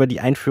wird über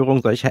die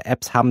Einführung solcher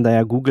Apps, haben da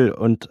ja Google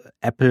und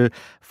Apple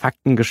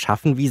Fakten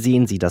geschaffen. Wie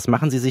sehen Sie das?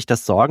 Machen Sie sich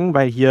das Sorgen,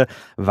 weil hier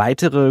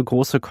weitere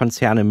große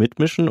Konzerne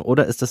mitmischen,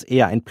 oder ist das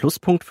eher ein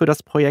Pluspunkt für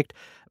das Projekt,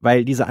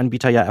 weil diese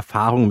Anbieter ja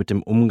Erfahrung mit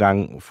dem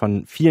Umgang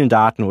von vielen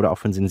Daten oder auch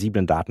von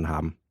sensiblen Daten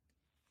haben?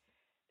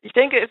 Ich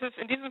denke, es ist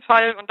in diesem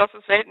Fall, und das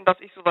ist selten, dass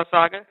ich sowas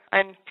sage,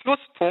 ein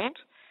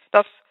Pluspunkt,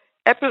 dass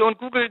Apple und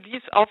Google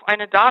dies auf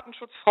eine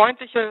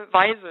datenschutzfreundliche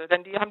Weise,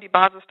 denn die haben die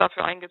Basis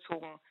dafür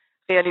eingezogen,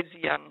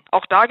 realisieren.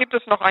 Auch da gibt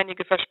es noch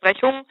einige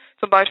Versprechungen,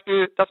 zum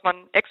Beispiel, dass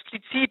man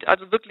explizit,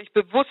 also wirklich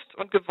bewusst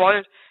und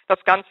gewollt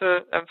das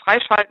Ganze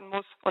freischalten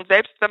muss. Und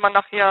selbst wenn man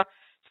nachher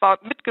zwar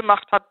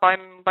mitgemacht hat bei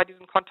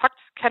diesem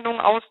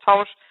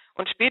Kontaktkennung-Austausch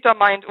und später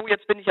meint, oh,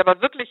 jetzt bin ich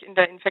aber wirklich in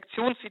der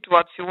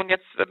Infektionssituation,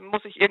 jetzt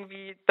muss ich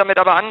irgendwie damit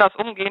aber anders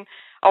umgehen.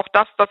 Auch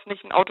das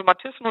nicht ein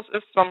Automatismus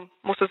ist, man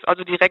muss es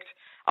also direkt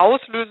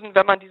auslösen,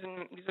 wenn man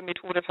diese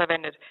Methode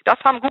verwendet. Das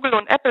haben Google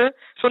und Apple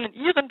schon in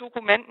ihren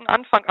Dokumenten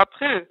Anfang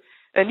April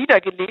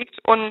niedergelegt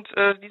und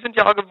die sind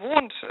ja auch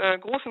gewohnt,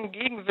 großen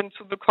Gegenwind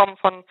zu bekommen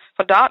von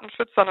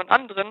Datenschützern und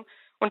anderen.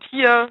 Und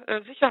hier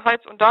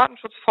Sicherheits- und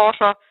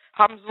Datenschutzforscher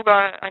haben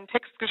sogar einen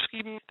Text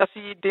geschrieben, dass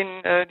sie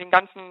den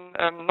ganzen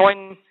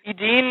neuen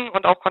Ideen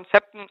und auch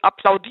Konzepten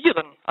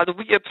applaudieren. Also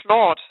we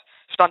applaud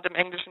stand im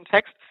englischen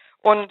Text.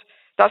 Und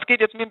das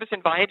geht jetzt mir ein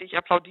bisschen weit, ich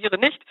applaudiere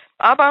nicht,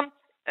 aber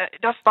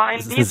das war ein wesentlicher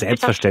Schritt. Das ist eine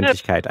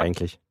Selbstverständlichkeit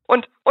eigentlich.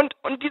 Und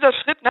dieser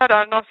Schritt,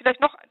 da noch vielleicht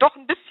noch doch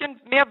ein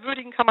bisschen mehr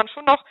würdigen kann man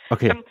schon noch,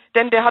 okay.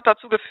 Denn der hat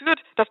dazu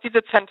geführt, dass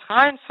diese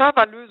zentralen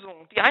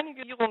Serverlösungen, die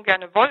einige Regierungen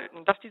gerne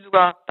wollten, dass die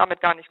sogar damit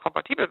gar nicht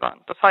kompatibel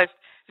waren. Das heißt,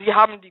 sie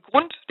haben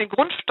den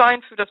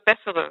Grundstein für das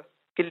Bessere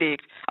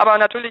gelegt. Aber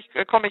natürlich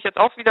komme ich jetzt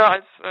auch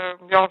wieder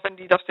wenn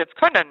die das jetzt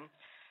können,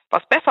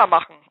 was besser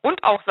machen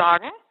und auch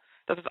sagen,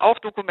 das ist auch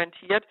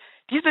dokumentiert,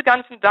 diese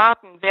ganzen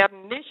Daten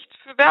werden nicht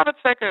für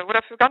Werbezwecke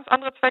oder für ganz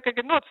andere Zwecke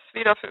genutzt,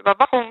 weder für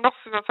Überwachung noch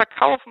für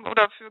Verkaufen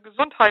oder für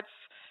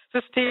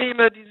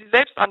Gesundheitssysteme, die sie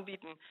selbst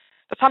anbieten.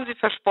 Das haben sie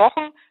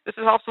versprochen. Es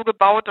ist auch so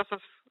gebaut, dass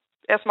es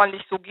erstmal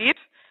nicht so geht.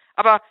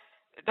 Aber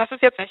das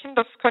ist jetzt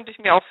das könnte ich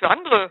mir auch für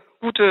andere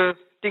gute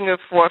Dinge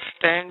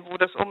vorstellen, wo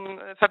es um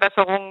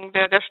Verbesserungen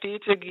der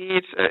Städte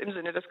geht im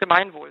Sinne des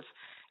Gemeinwohls.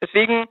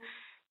 Deswegen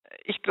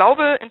Ich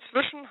glaube,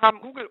 inzwischen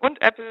haben Google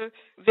und Apple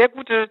sehr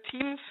gute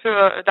Teams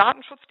für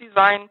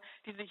Datenschutzdesign,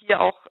 die sie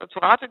hier auch zu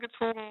Rate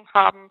gezogen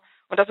haben.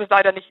 Und das ist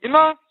leider nicht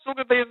immer so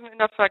gewesen in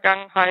der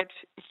Vergangenheit.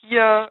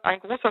 Hier ein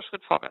großer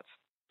Schritt vorwärts.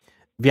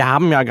 Wir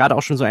haben ja gerade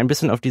auch schon so ein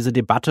bisschen auf diese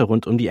Debatte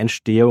rund um die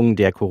Entstehung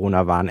der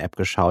Corona-Warn-App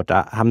geschaut.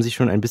 Da haben Sie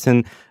schon ein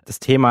bisschen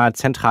das Thema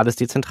zentrales,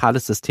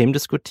 dezentrales System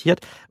diskutiert.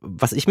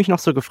 Was ich mich noch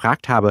so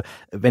gefragt habe,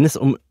 wenn es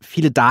um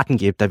viele Daten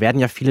geht, da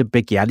werden ja viele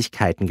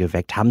Begehrlichkeiten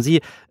geweckt. Haben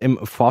Sie im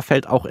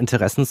Vorfeld auch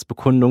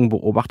Interessensbekundungen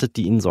beobachtet,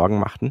 die Ihnen Sorgen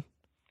machten?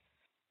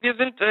 Wir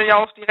sind ja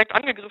auch direkt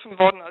angegriffen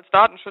worden als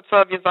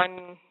Datenschützer. Wir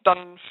seien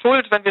dann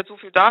schuld, wenn wir so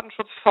viel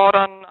Datenschutz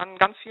fordern, an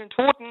ganz vielen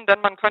Toten,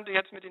 denn man könnte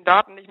jetzt mit den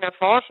Daten nicht mehr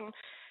forschen.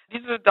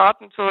 Diese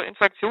Daten zur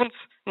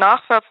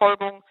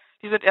Infektionsnachverfolgung,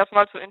 die sind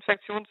erstmal zur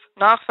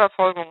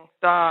Infektionsnachverfolgung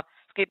da.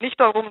 Es geht nicht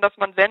darum, dass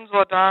man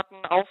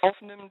Sensordaten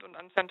aufnimmt und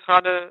an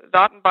zentrale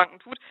Datenbanken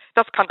tut.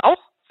 Das kann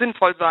auch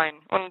sinnvoll sein.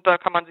 Und da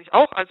kann man sich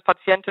auch als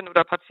Patientin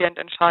oder Patient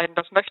entscheiden,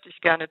 das möchte ich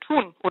gerne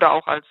tun oder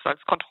auch als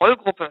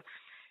Kontrollgruppe.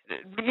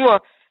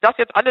 Nur das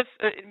jetzt alles,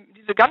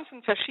 diese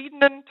ganzen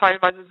verschiedenen,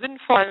 teilweise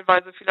sinnvoll,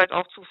 teilweise vielleicht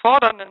auch zu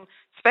fordernden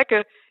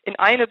Zwecke in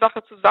eine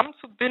Sache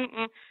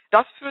zusammenzubinden,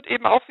 das führt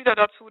eben auch wieder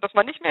dazu, dass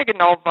man nicht mehr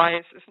genau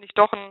weiß, ist nicht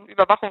doch ein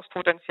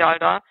Überwachungspotenzial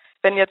da.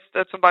 Wenn jetzt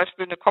zum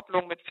Beispiel eine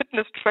Kopplung mit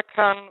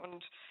Fitness-Trackern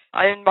und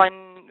allen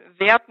meinen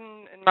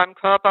Werten in meinem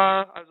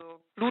Körper, also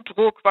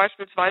Blutdruck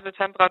beispielsweise,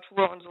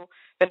 Temperatur und so,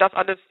 wenn das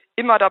alles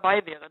immer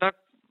dabei wäre. Da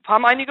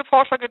haben einige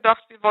Forscher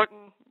gedacht,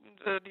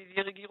 die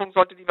Regierung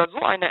sollte lieber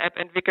so eine App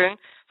entwickeln,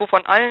 wo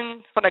von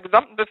der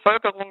gesamten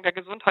Bevölkerung der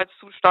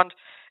Gesundheitszustand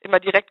immer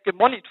direkt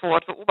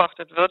gemonitort,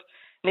 beobachtet wird.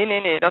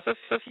 Nee, das ist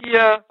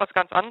hier was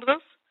ganz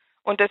anderes.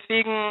 Und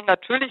deswegen,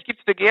 natürlich gibt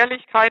es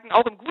Begehrlichkeiten,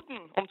 auch im Guten,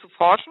 um zu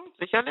forschen,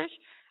 sicherlich.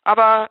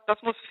 Aber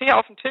das muss fair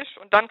auf den Tisch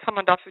und dann kann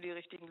man dafür die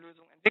richtigen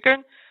Lösungen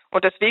entwickeln.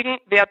 Und deswegen,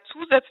 wer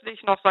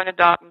zusätzlich noch seine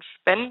Daten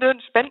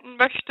spenden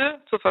möchte,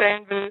 zur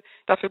Verfügung will,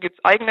 dafür gibt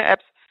es eigene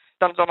Apps.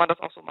 Dann soll man das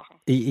auch so machen.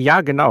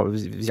 Ja, genau.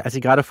 Als Sie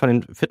gerade von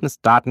den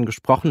Fitnessdaten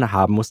gesprochen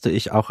haben, musste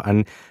ich auch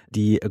an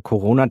die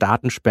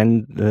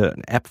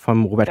Corona-Datenspende-App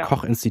vom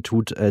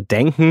Robert-Koch-Institut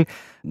denken.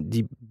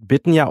 Die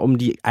bitten ja um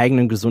die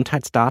eigenen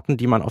Gesundheitsdaten,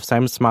 die man auf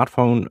seinem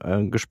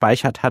Smartphone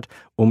gespeichert hat,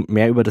 um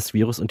mehr über das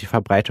Virus und die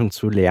Verbreitung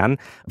zu lernen.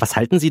 Was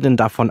halten Sie denn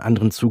davon,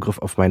 anderen Zugriff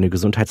auf meine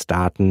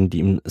Gesundheitsdaten, die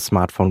im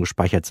Smartphone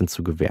gespeichert sind,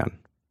 zu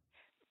gewähren?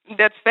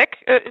 Der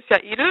Zweck ist ja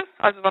edel,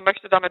 also man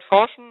möchte damit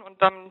forschen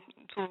und dann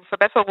zu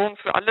Verbesserungen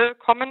für alle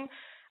kommen,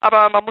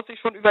 aber man muss sich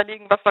schon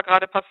überlegen, was da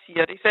gerade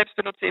passiert. Ich selbst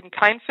benutze eben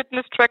keinen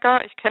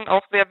Fitness-Tracker, ich kenne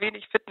auch sehr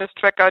wenig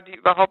Fitness-Tracker, die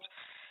überhaupt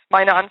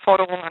meine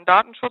Anforderungen an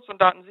Datenschutz und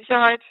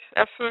Datensicherheit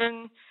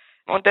erfüllen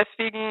und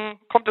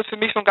deswegen kommt es für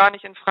mich schon gar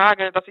nicht in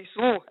Frage, dass ich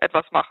so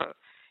etwas mache.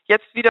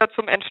 Jetzt wieder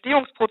zum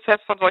Entstehungsprozess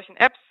von solchen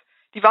Apps.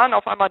 Die waren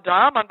auf einmal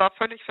da, man war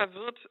völlig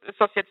verwirrt, ist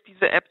das jetzt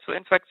diese App zur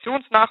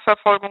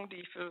Infektionsnachverfolgung,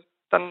 die ich für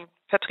dann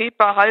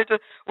vertretbar halte,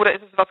 oder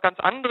ist es was ganz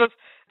anderes?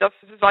 Das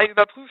sei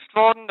überprüft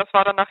worden, das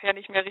war dann nachher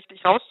nicht mehr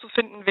richtig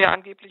rauszufinden, wer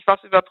angeblich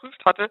was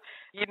überprüft hatte.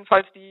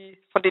 Jedenfalls die,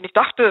 von denen ich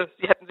dachte,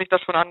 sie hätten sich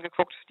das schon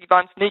angeguckt, die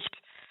waren es nicht.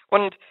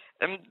 Und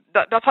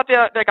das hat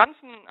der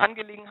ganzen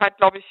Angelegenheit,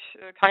 glaube ich,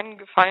 keinen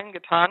Gefallen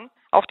getan.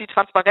 Auch die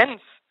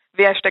Transparenz,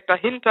 wer steckt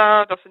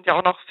dahinter, das sind ja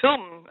auch noch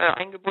Firmen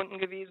eingebunden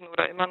gewesen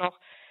oder immer noch.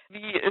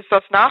 Wie ist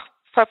das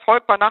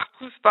nachverfolgbar,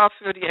 nachprüfbar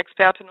für die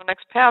Expertinnen und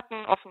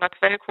Experten, offener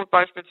Quellcode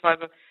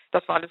beispielsweise,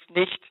 das war alles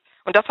nicht.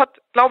 Und das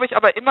hat, glaube ich,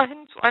 aber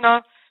immerhin zu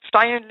einer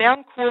steilen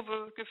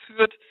Lernkurve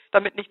geführt,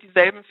 damit nicht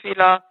dieselben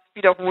Fehler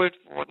wiederholt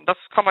wurden. Das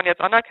kann man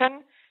jetzt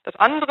anerkennen. Das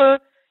andere,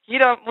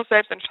 jeder muss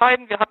selbst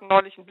entscheiden. Wir hatten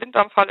neulich einen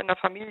Blinddarmfall in der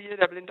Familie.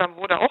 Der Blinddarm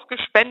wurde auch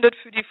gespendet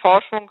für die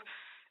Forschung.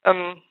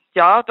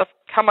 Ja, das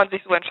kann man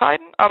sich so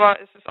entscheiden,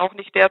 aber es ist auch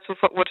nicht der zu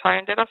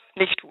verurteilen, der das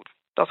nicht tut.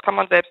 Das kann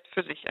man selbst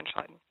für sich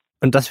entscheiden.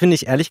 Und das finde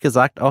ich ehrlich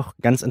gesagt auch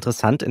ganz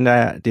interessant in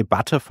der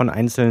Debatte von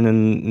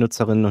einzelnen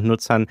Nutzerinnen und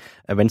Nutzern,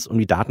 wenn es um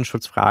die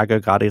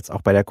Datenschutzfrage, gerade jetzt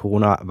auch bei der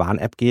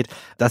Corona-Warn-App geht,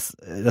 dass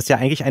das ja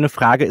eigentlich eine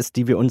Frage ist,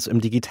 die wir uns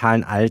im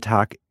digitalen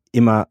Alltag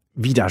immer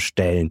wieder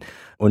stellen.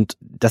 Und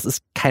das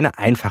ist keine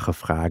einfache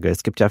Frage.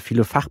 Es gibt ja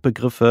viele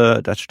Fachbegriffe,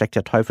 da steckt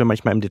der Teufel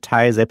manchmal im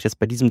Detail. Selbst jetzt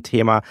bei diesem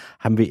Thema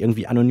haben wir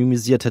irgendwie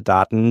anonymisierte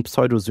Daten,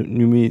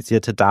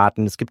 pseudonymisierte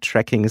Daten, es gibt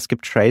Tracking, es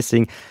gibt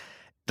Tracing.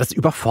 Das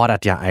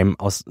überfordert ja einem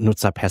aus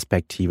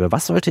Nutzerperspektive.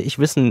 Was sollte ich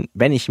wissen,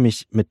 wenn ich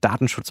mich mit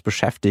Datenschutz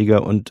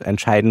beschäftige und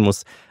entscheiden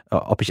muss,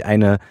 ob ich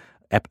eine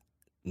App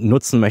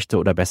nutzen möchte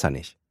oder besser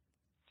nicht?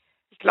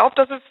 Ich glaube,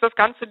 das ist das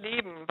ganze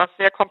Leben, was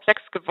sehr komplex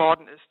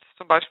geworden ist.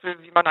 Zum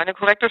Beispiel, wie man eine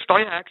korrekte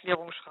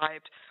Steuererklärung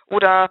schreibt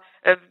oder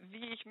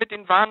wie ich mit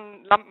den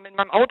Warnlampen in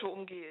meinem Auto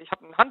umgehe. Ich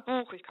habe ein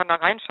Handbuch, ich kann da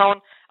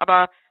reinschauen,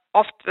 aber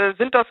oft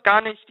sind das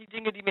gar nicht die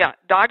Dinge, die mir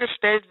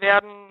dargestellt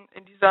werden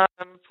in dieser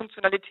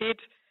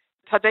Funktionalität,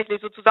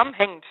 tatsächlich so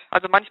zusammenhängend.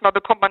 Also manchmal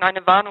bekommt man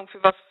eine Warnung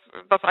für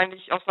was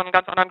eigentlich aus einem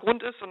ganz anderen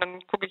Grund ist und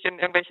dann gucke ich in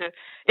irgendwelche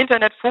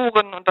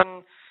Internetforen und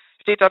dann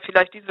steht da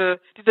vielleicht diese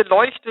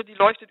Leuchte, die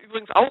leuchtet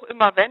übrigens auch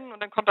immer wenn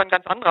und dann kommt ein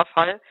ganz anderer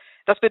Fall.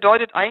 Das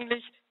bedeutet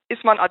eigentlich,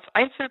 ist man als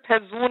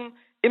Einzelperson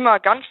immer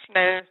ganz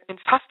schnell in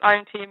fast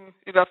allen Themen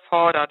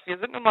überfordert. Wir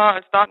sind nun mal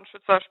als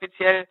Datenschützer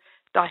speziell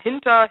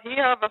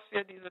dahinterher, was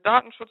wir diese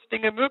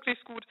Datenschutzdinge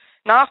möglichst gut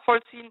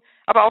nachvollziehen.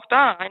 Aber auch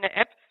da, eine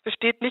App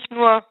besteht nicht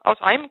nur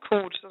aus einem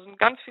Code, da sind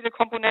ganz viele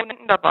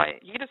Komponenten dabei.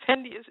 Jedes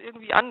Handy ist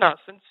irgendwie anders,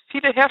 es sind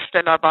viele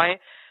Hersteller bei,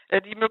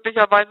 die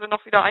möglicherweise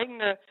noch wieder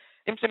eigene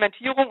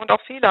Implementierung und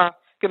auch Fehler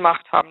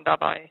gemacht haben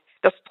dabei.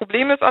 Das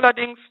Problem ist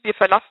allerdings, wir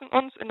verlassen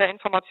uns in der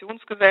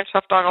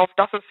Informationsgesellschaft darauf,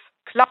 dass es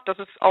klappt, dass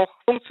es auch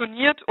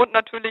funktioniert und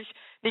natürlich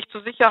nicht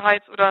zu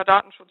Sicherheits- oder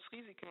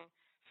Datenschutzrisiken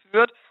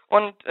führt.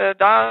 Und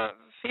da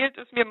fehlt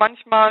es mir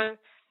manchmal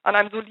an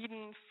einem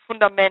soliden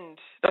Fundament.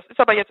 Das ist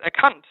aber jetzt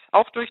erkannt,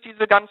 auch durch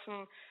diese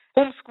ganzen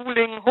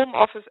Homeschooling,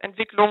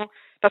 Homeoffice-Entwicklung,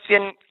 dass wir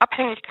in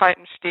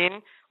Abhängigkeiten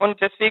stehen.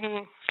 Und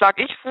deswegen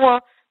schlage ich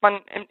vor, man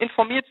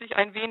informiert sich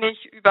ein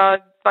wenig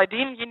bei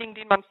denjenigen,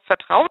 denen man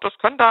vertraut. Das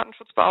können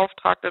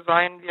Datenschutzbeauftragte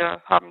sein.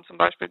 Wir haben zum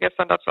Beispiel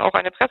gestern dazu auch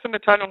eine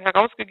Pressemitteilung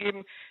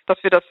herausgegeben,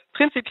 dass wir das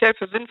prinzipiell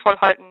für sinnvoll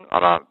halten,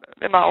 aber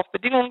immer auch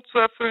Bedingungen zu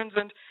erfüllen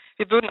sind.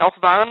 Wir würden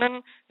auch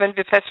warnen, wenn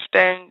wir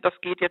feststellen, das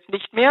geht jetzt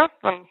nicht mehr.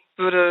 Man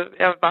würde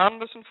eher warnen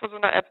müssen vor so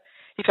einer App.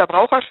 Die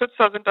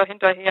Verbraucherschützer sind da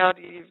hinterher,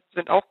 die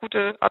sind auch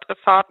gute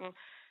Adressaten.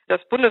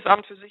 Das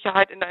Bundesamt für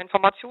Sicherheit in der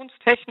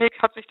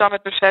Informationstechnik hat sich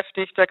damit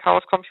beschäftigt, der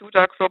Chaos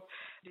Computer Club,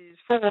 dieses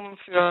Forum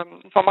für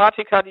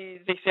Informatiker,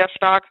 die sich sehr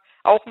stark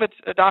auch mit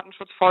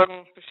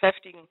Datenschutzfolgen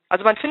beschäftigen.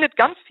 Also man findet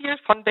ganz viel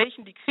von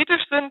welchen, die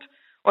kritisch sind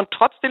und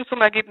trotzdem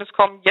zum Ergebnis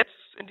kommen, jetzt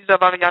in dieser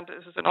Variante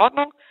ist es in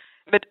Ordnung.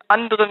 Mit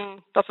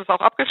anderen, dass es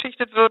auch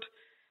abgeschichtet wird.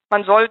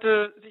 Man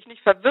sollte sich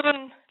nicht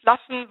verwirren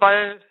lassen,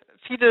 weil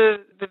viele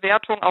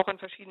Bewertungen auch in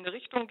verschiedene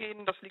Richtungen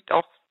gehen. Das liegt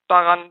auch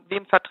daran,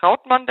 wem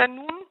vertraut man denn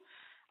nun?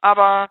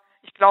 Aber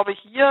ich glaube,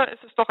 hier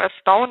ist es doch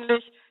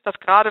erstaunlich, dass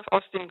gerade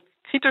aus den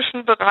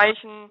kritischen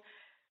Bereichen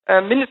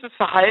mindestens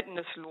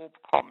verhaltenes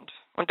Lob kommt.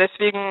 Und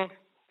deswegen,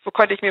 so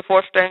könnte ich mir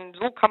vorstellen,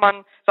 so kann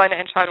man seine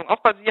Entscheidung auch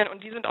basieren.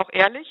 Und die sind auch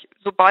ehrlich,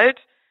 sobald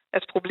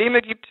es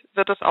Probleme gibt,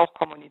 wird es auch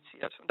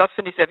kommuniziert. Und das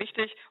finde ich sehr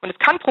wichtig. Und es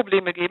kann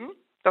Probleme geben,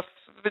 das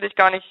will ich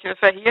gar nicht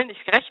verhehlen.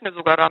 Ich rechne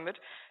sogar damit,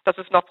 dass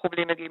es noch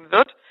Probleme geben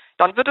wird.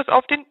 Dann wird es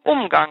auf den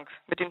Umgang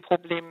mit den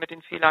Problemen, mit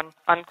den Fehlern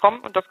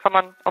ankommen. Und das kann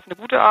man auf eine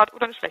gute Art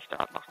oder eine schlechte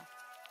Art machen.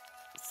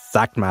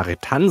 Sagt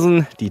Marit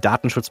Hansen, die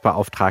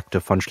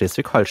Datenschutzbeauftragte von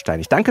Schleswig-Holstein.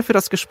 Ich danke für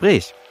das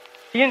Gespräch.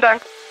 Vielen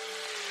Dank.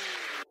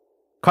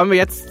 Kommen wir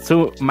jetzt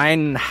zu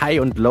meinen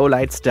High- und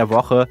Lowlights der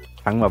Woche.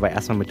 Fangen wir aber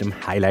erstmal mit dem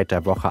Highlight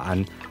der Woche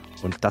an.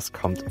 Und das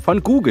kommt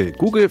von Google.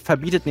 Google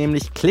verbietet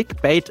nämlich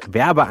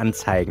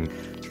Clickbait-Werbeanzeigen.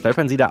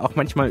 Stolpern Sie da auch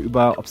manchmal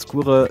über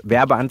obskure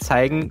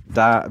Werbeanzeigen?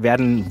 Da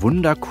werden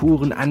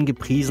Wunderkuren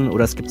angepriesen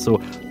oder es gibt so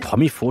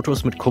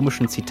Promi-Fotos mit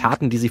komischen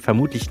Zitaten, die Sie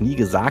vermutlich nie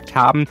gesagt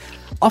haben.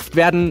 Oft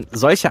werden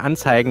solche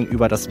Anzeigen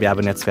über das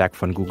Werbenetzwerk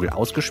von Google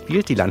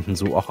ausgespielt. Die landen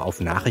so auch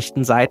auf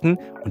Nachrichtenseiten.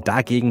 Und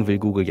dagegen will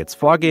Google jetzt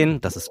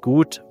vorgehen. Das ist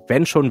gut.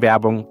 Wenn schon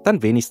Werbung,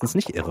 dann wenigstens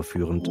nicht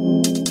irreführend.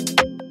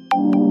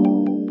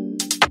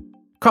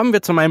 Kommen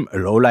wir zu meinem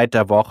Lowlight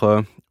der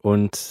Woche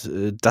und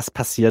das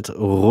passiert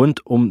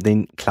rund um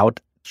den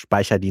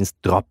Cloud-Speicherdienst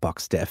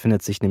Dropbox. Der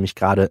erfindet sich nämlich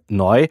gerade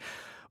neu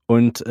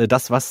und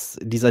das, was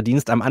dieser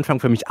Dienst am Anfang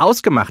für mich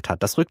ausgemacht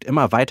hat, das rückt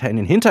immer weiter in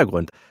den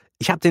Hintergrund.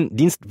 Ich habe den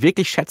Dienst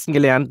wirklich schätzen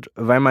gelernt,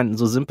 weil man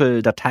so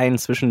simpel Dateien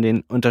zwischen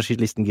den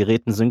unterschiedlichsten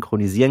Geräten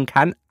synchronisieren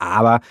kann,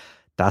 aber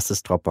das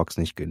ist Dropbox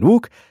nicht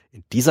genug.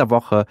 In dieser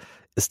Woche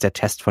ist der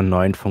Test von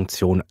neuen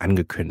Funktionen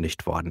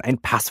angekündigt worden. Ein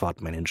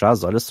Passwortmanager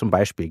soll es zum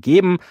Beispiel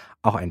geben,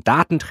 auch ein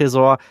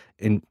Datentresor,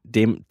 in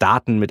dem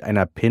Daten mit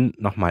einer PIN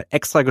nochmal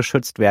extra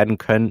geschützt werden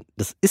können.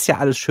 Das ist ja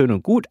alles schön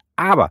und gut,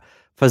 aber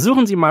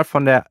versuchen Sie mal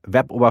von der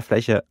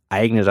Weboberfläche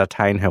eigene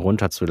Dateien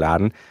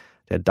herunterzuladen.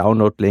 Der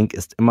Download-Link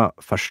ist immer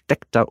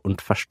versteckter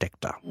und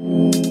versteckter.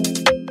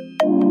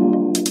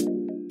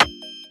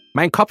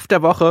 Mein Kopf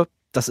der Woche,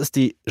 das ist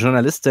die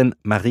Journalistin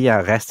Maria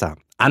Ressa.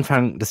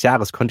 Anfang des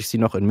Jahres konnte ich sie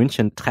noch in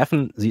München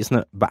treffen. Sie ist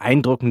eine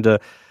beeindruckende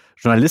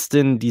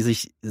Journalistin, die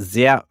sich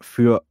sehr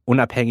für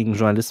unabhängigen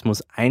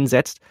Journalismus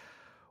einsetzt.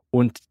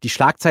 Und die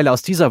Schlagzeile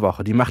aus dieser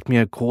Woche, die macht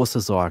mir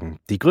große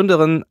Sorgen. Die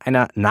Gründerin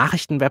einer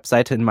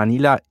Nachrichtenwebseite in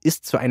Manila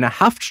ist zu einer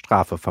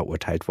Haftstrafe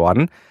verurteilt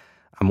worden.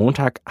 Am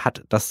Montag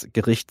hat das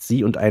Gericht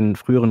sie und einen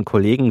früheren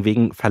Kollegen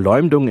wegen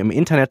Verleumdung im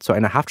Internet zu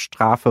einer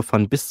Haftstrafe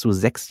von bis zu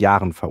 6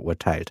 Jahren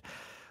verurteilt.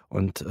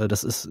 Und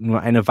das ist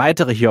nur eine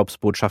weitere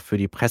Hiobsbotschaft für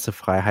die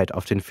Pressefreiheit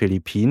auf den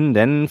Philippinen,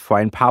 denn vor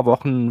ein paar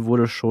Wochen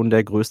wurde schon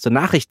der größte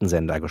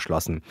Nachrichtensender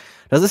geschlossen.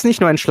 Das ist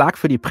nicht nur ein Schlag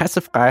für die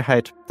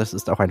Pressefreiheit, das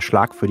ist auch ein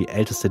Schlag für die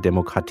älteste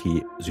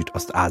Demokratie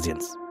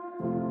Südostasiens.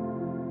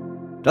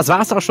 Das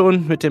war's auch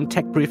schon mit dem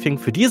Tech Briefing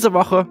für diese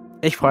Woche.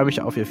 Ich freue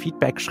mich auf Ihr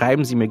Feedback.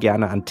 Schreiben Sie mir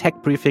gerne an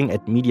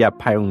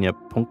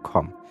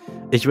techbriefing@mediapioneer.com.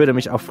 Ich würde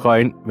mich auch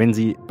freuen, wenn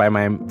Sie bei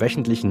meinem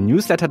wöchentlichen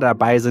Newsletter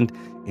dabei sind.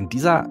 In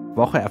dieser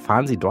Woche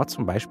erfahren Sie dort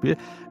zum Beispiel,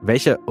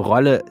 welche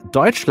Rolle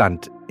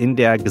Deutschland in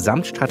der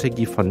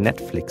Gesamtstrategie von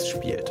Netflix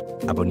spielt.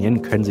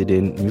 Abonnieren können Sie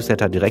den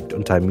Newsletter direkt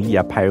unter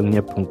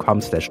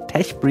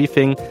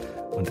mediapioneer.com/techbriefing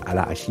und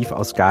alle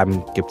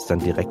Archivausgaben gibt es dann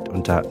direkt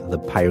unter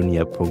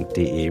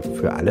thepioneer.de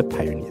für alle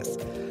Pioneers.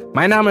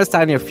 Mein Name ist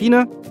Daniel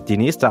Fiene. Die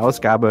nächste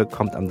Ausgabe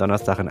kommt am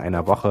Donnerstag in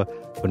einer Woche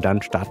und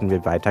dann starten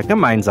wir weiter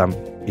gemeinsam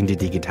in die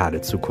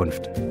digitale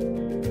Zukunft.